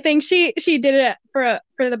 And I think she did it for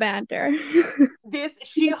the banter.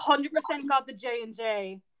 She 100% got the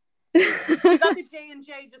J&J. She got the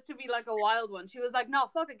J&J just to be like a wild one. She was like, no,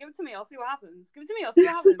 fuck it, give it to me, I'll see what happens.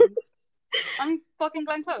 I'm fucking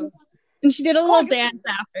Glenn Close. And she did a little dance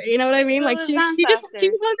after, you know what I mean? Like she was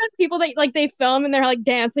one of those people that like they film and they're like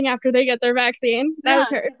dancing after they get their vaccine. That was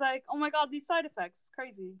her. She's like, oh my god, these side effects,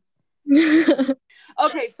 crazy.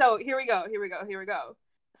 Okay, so here we go.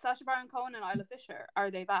 Sacha Baron Cohen and Isla Fisher, are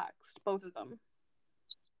they vaxxed? Both of them.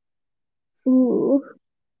 Ooh.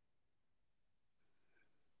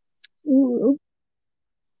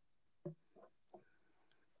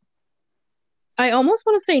 I almost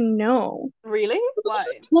want to say no. Really? Why?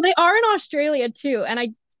 Well, they are in Australia too, and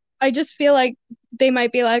I just feel like they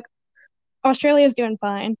might be like, Australia's doing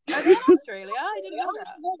fine. Are they in Australia? I didn't know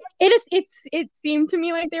that. It seemed to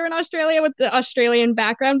me like they were in Australia with the Australian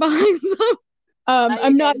background behind them.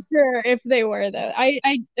 I'm not sure if they were though.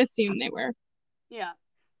 I assume they were. Yeah.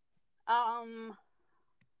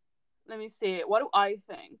 Let me see. What do I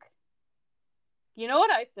think? You know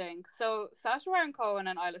what I think? So Sacha Baron Cohen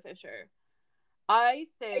and Isla Fisher, I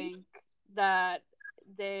think that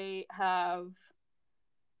they have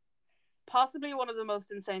possibly one of the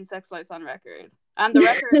most insane sex lives on record. And the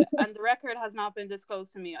record has not been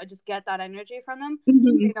disclosed to me. I just get that energy from them. Mm-hmm.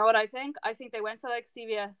 So you know what I think? I think they went to like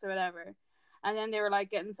CVS or whatever, and then they were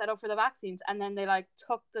like getting set up for the vaccines, and then they like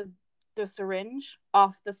took the syringe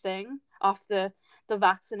off the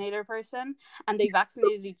vaccinator person, and they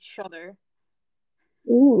vaccinated each other.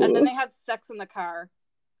 Ooh. And then they had sex in the car.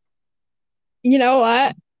 You know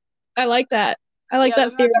what? I like that. I like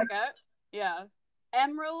that theory. Yeah.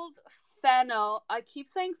 Emerald Fennell. I keep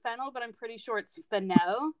saying Fennell, but I'm pretty sure it's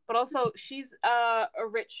Fennell. But also, she's a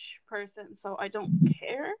rich person, so I don't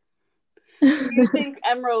care. Do you think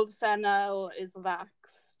Emerald Fennell is vaxxed?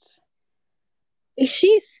 Is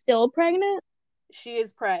she still pregnant? She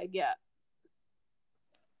is preg, yeah.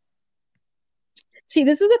 See,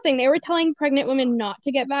 this is the thing. They were telling pregnant women not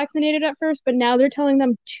to get vaccinated at first, but now they're telling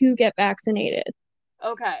them to get vaccinated.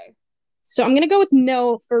 Okay. So I'm going to go with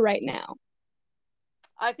no for right now.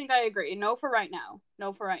 I think I agree. No for right now.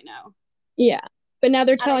 Yeah. But now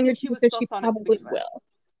they're telling her she probably will.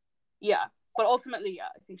 Yeah. But ultimately, yeah,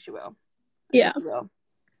 I think she will. Yeah.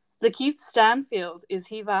 The Keith Stanfield, is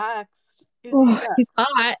he vaxxed? He's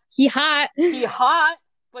hot. He hot,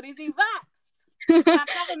 but is he vaxxed? Can't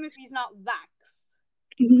have him if he's not vaxxed.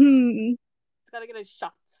 He's gotta get his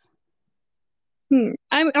shots. I'm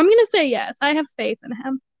gonna say yes. I have faith in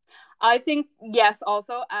him. I think yes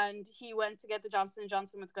also, and he went to get the Johnson &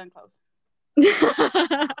 Johnson with Glenn Close.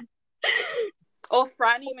 Oh,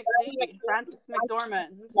 Frances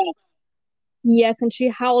McDormand. Yes, and she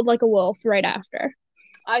howled like a wolf right after.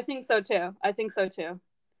 I think so too. I think so too.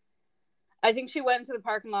 I think she went into the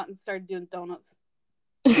parking lot and started doing donuts.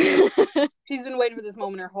 She's been waiting for this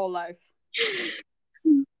moment her whole life.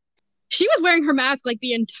 She was wearing her mask like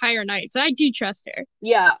the entire night, so I do trust her.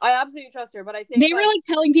 Yeah, I absolutely trust her, but I think They were like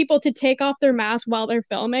like telling people to take off their mask while they're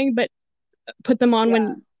filming, but put them on yeah.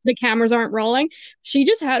 when the cameras aren't rolling. She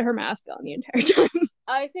just had her mask on the entire time.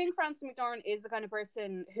 I think Frances McDormand is the kind of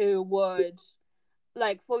person who would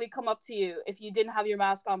like fully come up to you if you didn't have your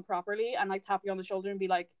mask on properly and like tap you on the shoulder and be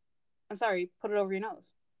like, I'm sorry, put it over your nose.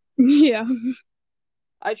 Yeah.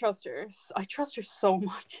 I trust her. I trust her so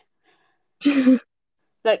much.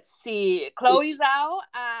 Let's see. Chloe's out,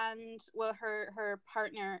 and well, her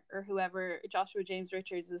partner or whoever, Joshua James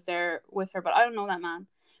Richards, is there with her, but I don't know that man.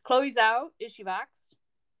 Chloe's out. Is she vaxxed?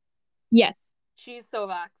 Yes. She's so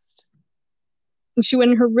vaxxed. She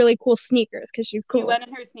went in her really cool sneakers because she's She cool. went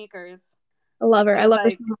in her sneakers. I love her. I She's love her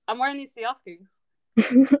like, so I'm wearing these to the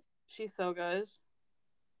Oscars. much. She's so good.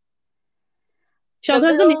 She The also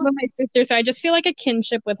has the name little, of my sister, so I just feel like a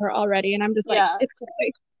kinship with her already, and I'm just like, yeah, it's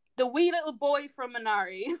Chloe. the wee little boy from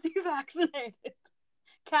Minari, is he vaccinated?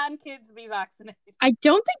 Can kids be vaccinated? I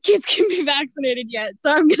don't think kids can be vaccinated yet,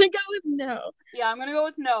 so I'm gonna go with no. Yeah, I'm gonna go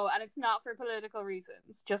with no, and it's not for political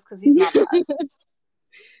reasons, just because he's not bad.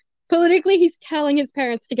 Politically, he's telling his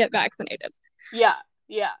parents to get vaccinated. Yeah,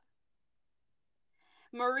 yeah.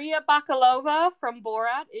 Maria Bakalova from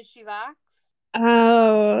Borat, is she vax?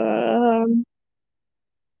 Um,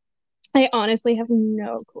 I honestly have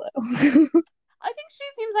no clue. I think she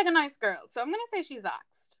seems like a nice girl, so I'm gonna say she's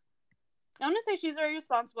vaxxed. I'm gonna say she's very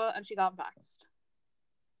responsible and she got vaxxed.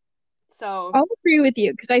 So I'll agree with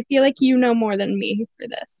you because I feel like you know more than me for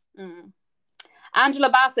this. Angela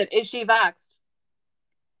Bassett, is she vaxxed?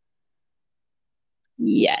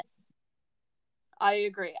 Yes. I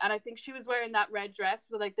agree. And I think she was wearing that red dress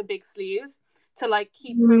with like the big sleeves to like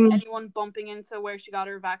keep from anyone bumping into where she got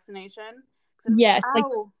her vaccination. Yes, like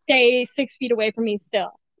ow. stay 6 feet away from me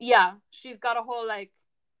still. Yeah, she's got a whole like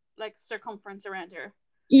circumference around her.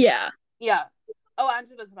 Yeah. Yeah. Oh,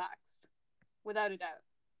 Angela's vaxxed, without a doubt.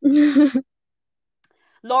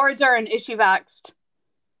 Laura Dern, is she vaxxed?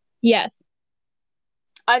 Yes.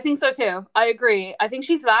 I think so too. I agree. I think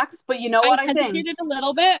she's vaxxed, but you know what I think? Hesitated a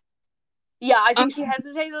little bit. Yeah, I think she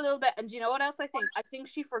hesitated a little bit. And do you know what else I think? I think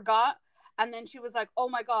she forgot, and then she was like, oh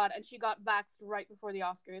my God, and she got vaxxed right before the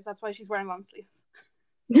Oscars. That's why she's wearing long sleeves.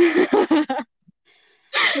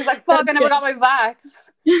 She's like, fuck, I never got my vax.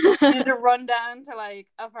 She had to run down to like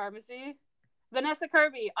a pharmacy. Vanessa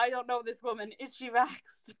Kirby, I don't know this woman. Is she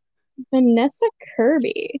vaxxed? Vanessa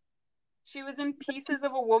Kirby. She was in Pieces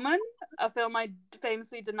of a Woman, a film I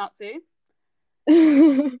famously did not see.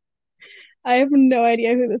 I have no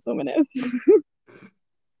idea who this woman is.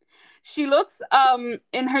 She looks,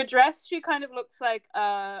 in her dress, she kind of looks like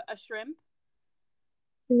a shrimp.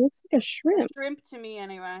 It looks like a shrimp. A shrimp to me,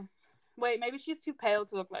 anyway. Wait, maybe she's too pale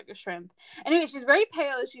to look like a shrimp. Anyway, she's very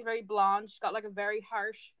pale. She's very blonde. She's got like a very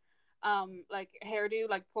harsh, like hairdo,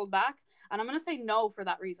 like pulled back. And I'm gonna say no for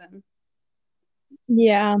that reason.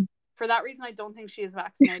 Yeah. For that reason, I don't think she is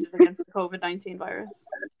vaccinated against the COVID-19 virus.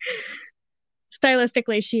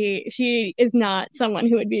 Stylistically, she is not someone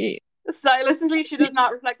who would be. Stylistically, she does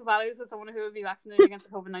not reflect the values of someone who would be vaccinated against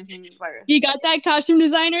the COVID-19 virus. You got that, costume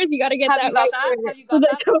designers? You got to get Have that you got right. that? For Have you got the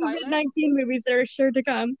that? COVID-19 movies that are sure to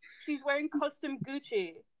come. She's wearing custom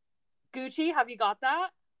Gucci. Gucci, have you got that?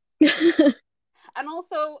 And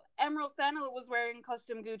also, Emerald Fennell was wearing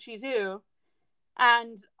custom Gucci too.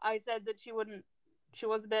 And I said that she wouldn't. She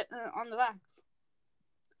was a bit on the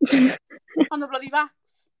vax. On the bloody vax.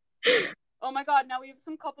 Oh my God, now we have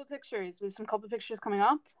some couple pictures. We have some couple pictures coming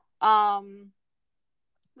up.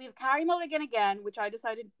 We have Carrie Mulligan again, which I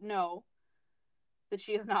decided no, that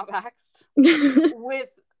she is not vaxxed. With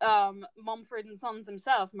Mumford and Sons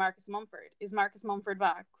himself, Marcus Mumford. Is Marcus Mumford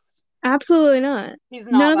vaxxed? Absolutely not. He's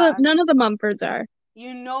not vaxxed. None of the Mumfords are.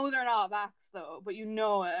 You know they're not vaxxed though, but you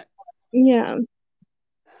know it. Yeah.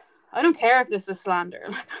 I don't care if this is slander.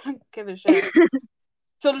 I don't give a shit.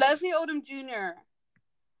 So Leslie Odom Jr.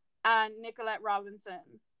 and Nicolette Robinson.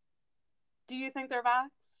 Do you think they're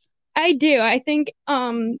vaxxed? I do. I think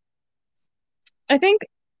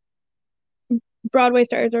Broadway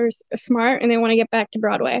stars are smart and they want to get back to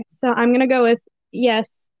Broadway. So I'm gonna go with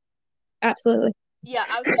yes, absolutely. Yeah,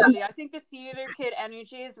 absolutely. I think the theater kid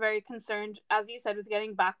energy is very concerned, as you said, with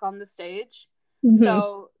getting back on the stage. Mm-hmm.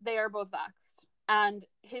 So they are both vaxxed. And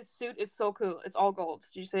his suit is so cool. It's all gold.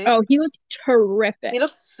 Did you see? Oh, he looks terrific. He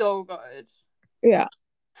looks so good. Yeah.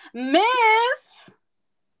 Miss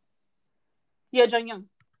Ye Jung Young.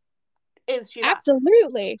 Is she vaxxed?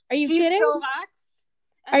 Absolutely. Are you She's kidding? so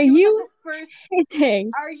vaxxed. And Are she was like you the first.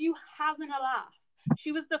 kidding? Are you having a laugh?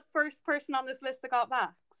 She was the first person on this list that got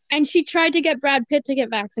vaxxed. And she tried to get Brad Pitt to get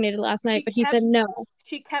vaccinated last night, She but he kept said no.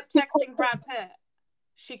 she kept texting Brad Pitt.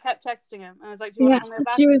 She kept texting him. I was like, "Do you want Yeah, to come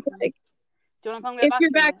get she was vaccinated? like, Do you want to come get if you're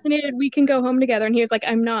vaccinated?" vaccinated, we can go home together. And he was like,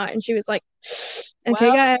 I'm not. And she was like, okay,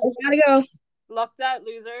 Well, guys, I gotta locked out,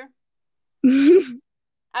 loser. go.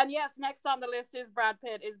 And yes, next on the list is Brad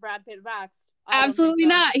Pitt. Is Brad Pitt vaxxed? I don't think Absolutely so.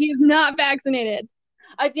 not. He's not vaccinated.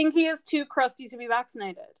 I think he is too crusty to be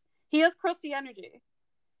vaccinated. He has crusty energy.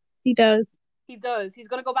 He does. He does. He's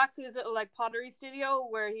gonna go back to his little like pottery studio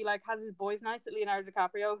where he like has his boys' nights at Leonardo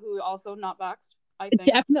DiCaprio, who also not vaxxed. I think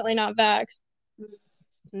Definitely not vaxxed.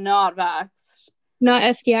 not vaxxed.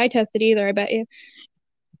 Not STI tested either, I bet you.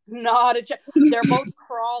 Not a. They're both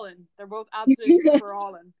crawling. They're both absolutely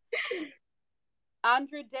crawling.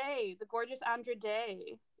 Andra Day, the gorgeous Andra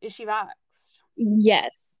Day, is she vaxxed?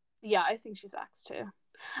 Yes. Yeah, I think she's vaxxed too.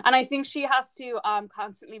 And I think she has to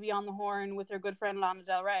constantly be on the horn with her good friend Lana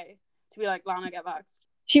Del Rey to be like, Lana, get vaxxed.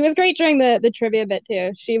 She was great during the trivia bit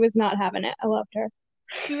too. She was not having it. I loved her.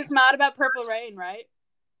 She was mad about Purple Rain, right?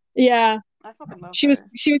 Yeah. I fucking love She was her.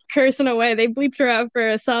 she was cursing away. They bleeped her out for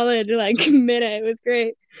a solid like minute. It was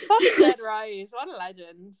great. Fucking dead right. What a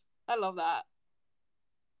legend. I love that.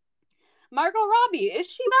 Margot Robbie, is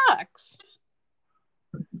she vaxxed?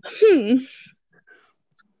 Hmm.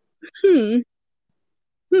 Hmm.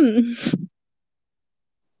 Hmm.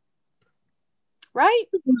 Right?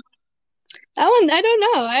 That one, I don't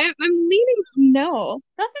know. I'm leaning no.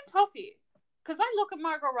 That's a toughie. Because I look at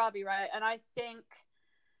Margot Robbie, right, and I think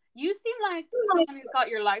you seem like someone who's got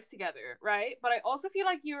your life together, right? But I also feel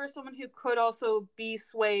like you are someone who could also be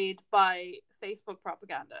swayed by Facebook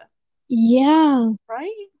propaganda, Yeah.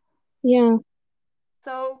 right? Yeah.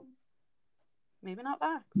 So maybe not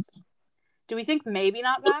vaxxed. Do we think maybe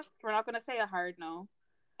not vaxxed? We're not going to say a hard no.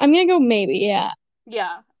 I'm gonna go maybe, yeah.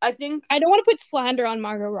 Yeah, I think. I don't want to put slander on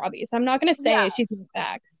Margot Robbie, so I'm not gonna say Yeah, she's not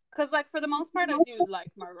vaxxed. because like for the most part, I do like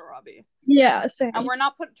Margot Robbie, Yeah, and same. we're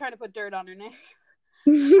not trying to put dirt on her name.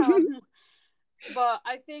 But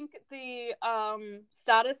I think the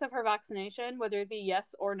status of her vaccination, whether it be yes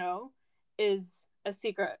or no, is a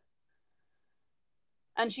secret,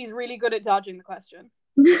 and she's really good at dodging the question.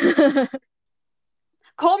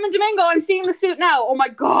 Coleman Domingo, I'm seeing the suit now. Oh my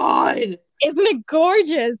god. Isn't it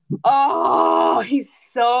gorgeous? Oh, he's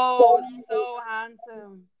so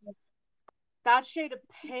handsome. That shade of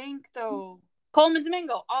pink, though. Coleman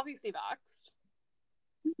Domingo, obviously vaxxed.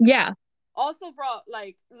 Yeah. Also brought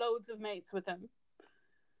like loads of mates with him,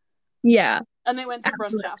 Yeah. and they went to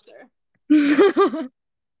brunch after.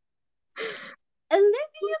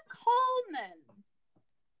 Olivia Colman.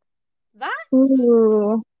 Vaxxed.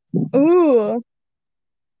 Ooh. Ooh.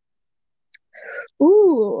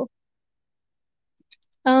 Ooh.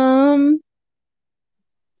 Um,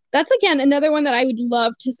 that's again another one that I would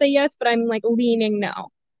love to say yes, but I'm like leaning no.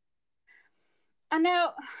 And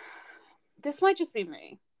now, this might just be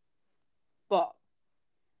me, but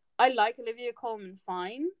I like Olivia Colman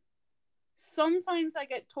fine. Sometimes I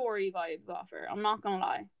get Tory vibes off her. I'm not gonna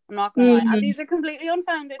lie. And these are completely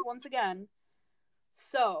unfounded once again.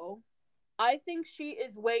 So, I think she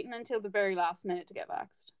is waiting until the very last minute to get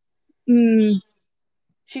vaxxed. Mm.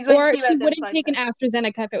 She's waiting Or to see she about wouldn't this. take an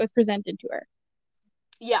AstraZeneca if it was presented to her.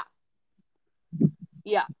 Yeah.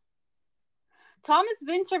 Yeah. Thomas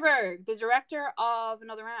Vinterberg, the director of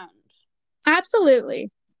Another Round. Absolutely.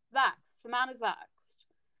 Vaxxed. The man is vaxxed.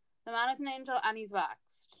 The man is an angel and he's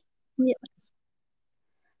vaxxed. Yes.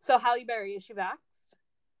 So Halle Berry, is she vaxxed?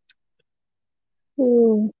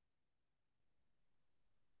 Ooh.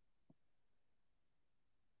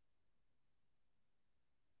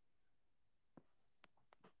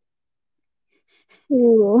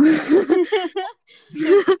 Ooh.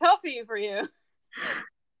 It's a toughie for you.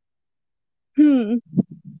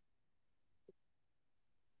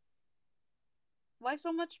 Why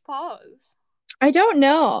so much pause? I don't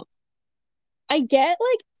know. I get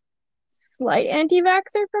like slight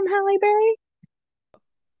anti-vaxxer from Halle Berry,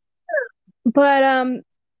 but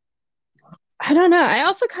I don't know. I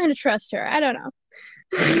also kind of trust her. I don't know.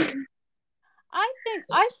 I think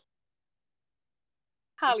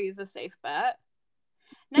Halle is a safe bet.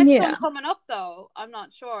 Next Yeah. one coming up though, I'm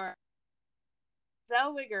not sure.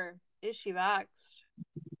 Zellweger, is she vaxxed?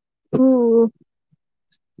 Ooh.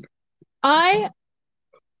 I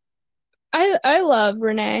I love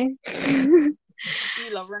Renee. You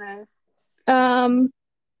love Renee. Um,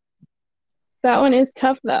 that one is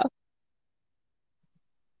tough though.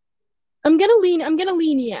 I'm gonna lean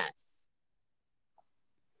yes.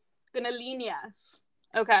 Gonna lean yes.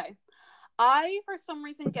 Okay. I, for some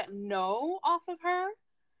reason, get no off of her.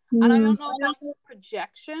 And I don't know if that's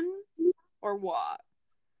projection or what.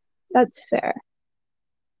 That's fair.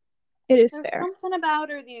 It is There's fair. something about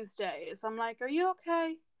her these days. I'm like, are you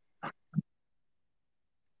okay?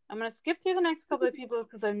 I'm going to skip through the next couple of people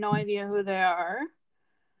because I have no idea who they are.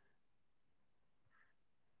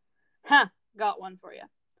 Huh, got one for you.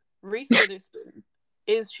 Reese Witherspoon.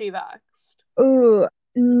 Is she vaxxed? Ooh,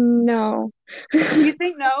 no. Do you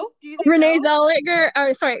think no? Do you think Renee no? Zellweger,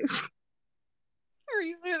 or sorry,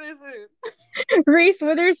 Reese Witherspoon. Reese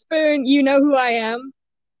Witherspoon, you know who I am.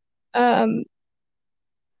 I'm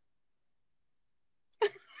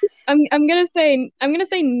gonna say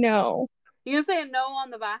no. You gonna say a no on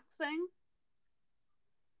the vaccine?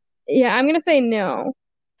 Yeah, I'm gonna say no.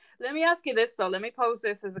 Let me ask you this though. Let me pose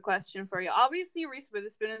this as a question for you. Obviously, Reese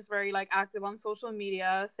Witherspoon is very like active on social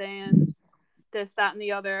media, saying this, that, and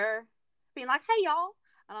the other, being like, "Hey y'all,"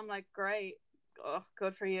 and I'm like, "Great, oh,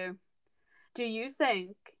 good for you." Do you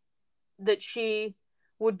think that she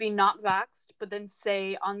would be not vaxxed, but then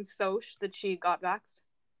say on social that she got vaxxed?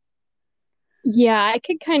 Yeah, I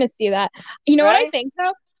could kind of see that. You know what I Right? think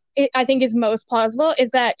though? I think is most plausible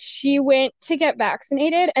is that she went to get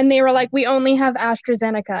vaccinated and they were like, we only have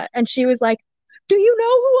AstraZeneca. And she was like, do you know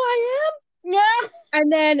who I am? Yeah.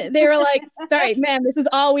 And then they were like, sorry, ma'am, this is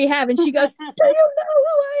all we have. And she goes, do you know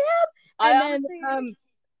who I am? I And then honestly,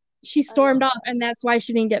 she I love stormed off, that. and that's why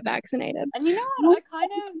she didn't get vaccinated. And you know what? I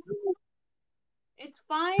kind of, it's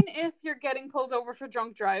fine if you're getting pulled over for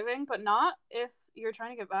drunk driving, but not if you're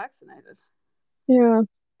trying to get vaccinated. Yeah.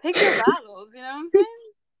 Pick your battles, you know what I'm saying?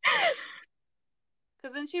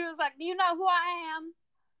 Because then she was like, "Do you know who I am?"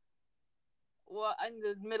 What, in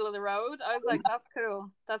the middle of the road? I was like, "That's cool.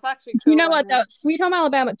 That's actually You cool know by what, though? me." Sweet Home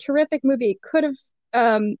Alabama, terrific movie. Could have,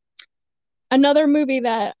 another movie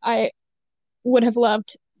that I would have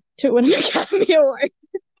loved to win an Academy Award.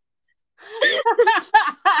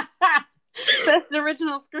 Best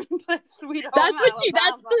original screenplay, Sweet Home Alabama.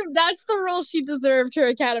 That's the role she deserved her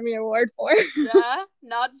Academy Award for. Yeah,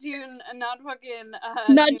 not June, not fucking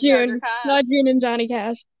Not June Carter June. Cash. Not June and Johnny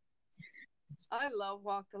Cash. I love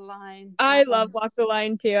Walk the Line. I love Damn. Walk the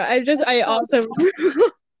Line too. It's I so also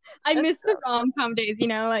I it's miss the so rom-com days, you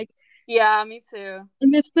know, like yeah, me too. I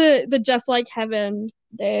miss the Just Like Heaven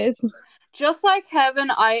days. Just Like Heaven,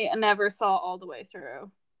 I never saw all the way through.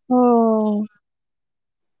 Oh,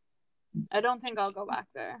 I don't think I'll go back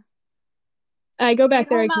there. I go Sweet back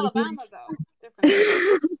there Home occasionally. Alabama, though, different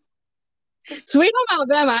story. Sweet Home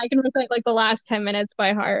Alabama, I can recite like the last 10 minutes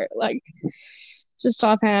by heart, like just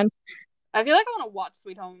offhand. I feel like I want to watch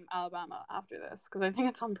Sweet Home Alabama after this because I think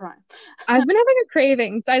it's on Prime. I've been having a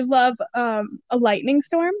craving. I love A Lightning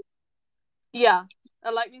Storm. Yeah,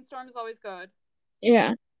 a lightning storm is always good.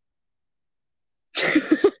 Yeah.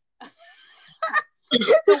 The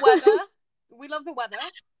weather, we love the weather.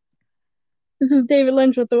 This is David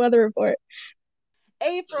Lynch with the weather report.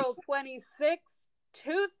 April 26th,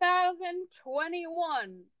 2021,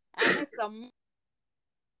 and it's a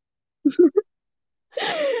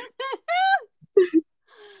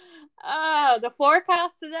the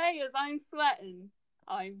forecast today is I'm sweating.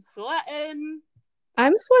 I'm sweating.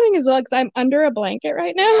 I'm sweating as well because I'm under a blanket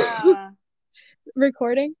right now. Yeah,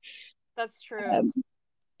 recording. that's true.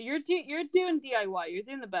 You're doing DIY. You're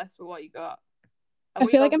doing the best with what you got. I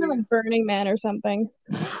feel like I'm in like Burning Man or something.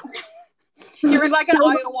 You're in like an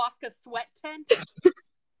ayahuasca sweat tent.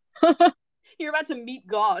 You're about to meet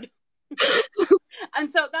God. And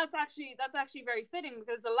so that's actually very fitting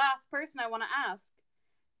because the last person I want to ask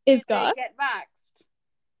is God. They get vaxxed.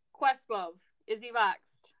 Questlove, is he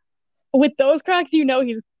vaxxed? With those Crocs, you know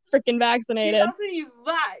he's freaking vaccinated. He's absolutely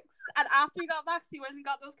vaxxed. And after he got vaxxed, he went and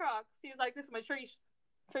got those Crocs. He was like, "This is my treat."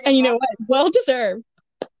 And you know what? Well deserved.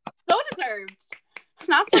 So deserved.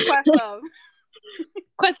 Snaps for Questlove.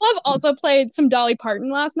 Questlove also played some Dolly Parton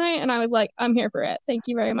last night, and I was like, I'm here for it. Thank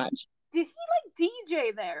you very much. Did he like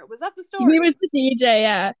DJ there? Was that the story? He was the DJ,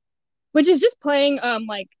 yeah. Which is just playing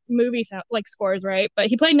like movie sound like scores, right? But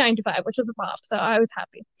he played 9 to 5, which was a pop, so I was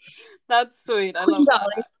happy. That's sweet. I love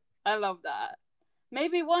that. I love that.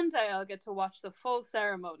 Maybe one day I'll get to watch the full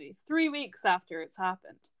ceremony 3 weeks after it's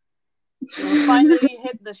happened. We'll finally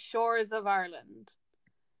hit the shores of Ireland.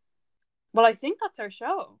 Well, I think that's our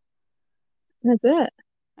show. That's it.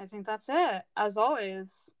 I think that's it. As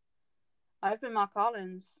always, I've been Matt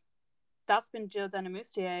Collins. That's been Jill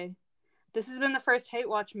Denamoustier. This has been the first Hate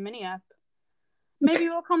Watch mini-ep. Maybe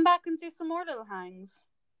we'll come back and do some more little hangs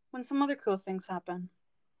when some other cool things happen.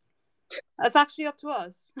 That's actually up to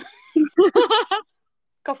us.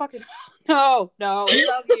 Go fuck yourself. No, we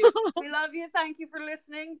love you. We love you. Thank you for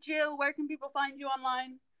listening. Jill, where can people find you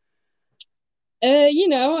online?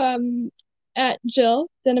 At Jill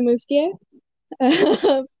Denamustier.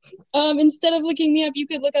 Instead of looking me up, you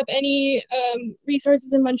could look up any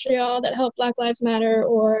resources in Montreal that help Black Lives Matter,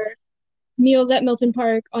 or Meals at Milton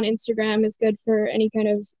Park on Instagram is good for any kind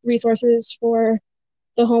of resources for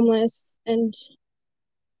the homeless. And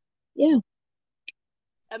yeah.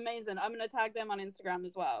 Amazing. I'm going to tag them on Instagram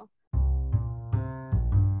as well.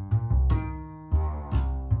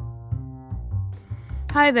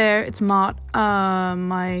 Hi there, it's Mott.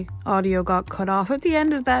 My audio got cut off at the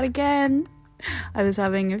end of that again. I was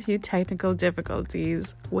having a few technical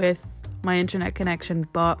difficulties with my internet connection,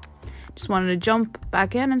 but just wanted to jump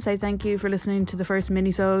back in and say thank you for listening to the first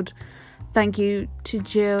minisode. Thank you to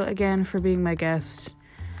Jill again for being my guest.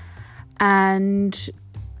 And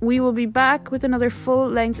we will be back with another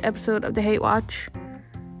full-length episode of The Hate Watch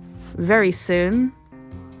very soon.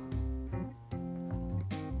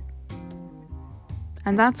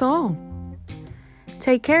 And that's all.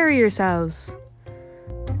 Take care of yourselves.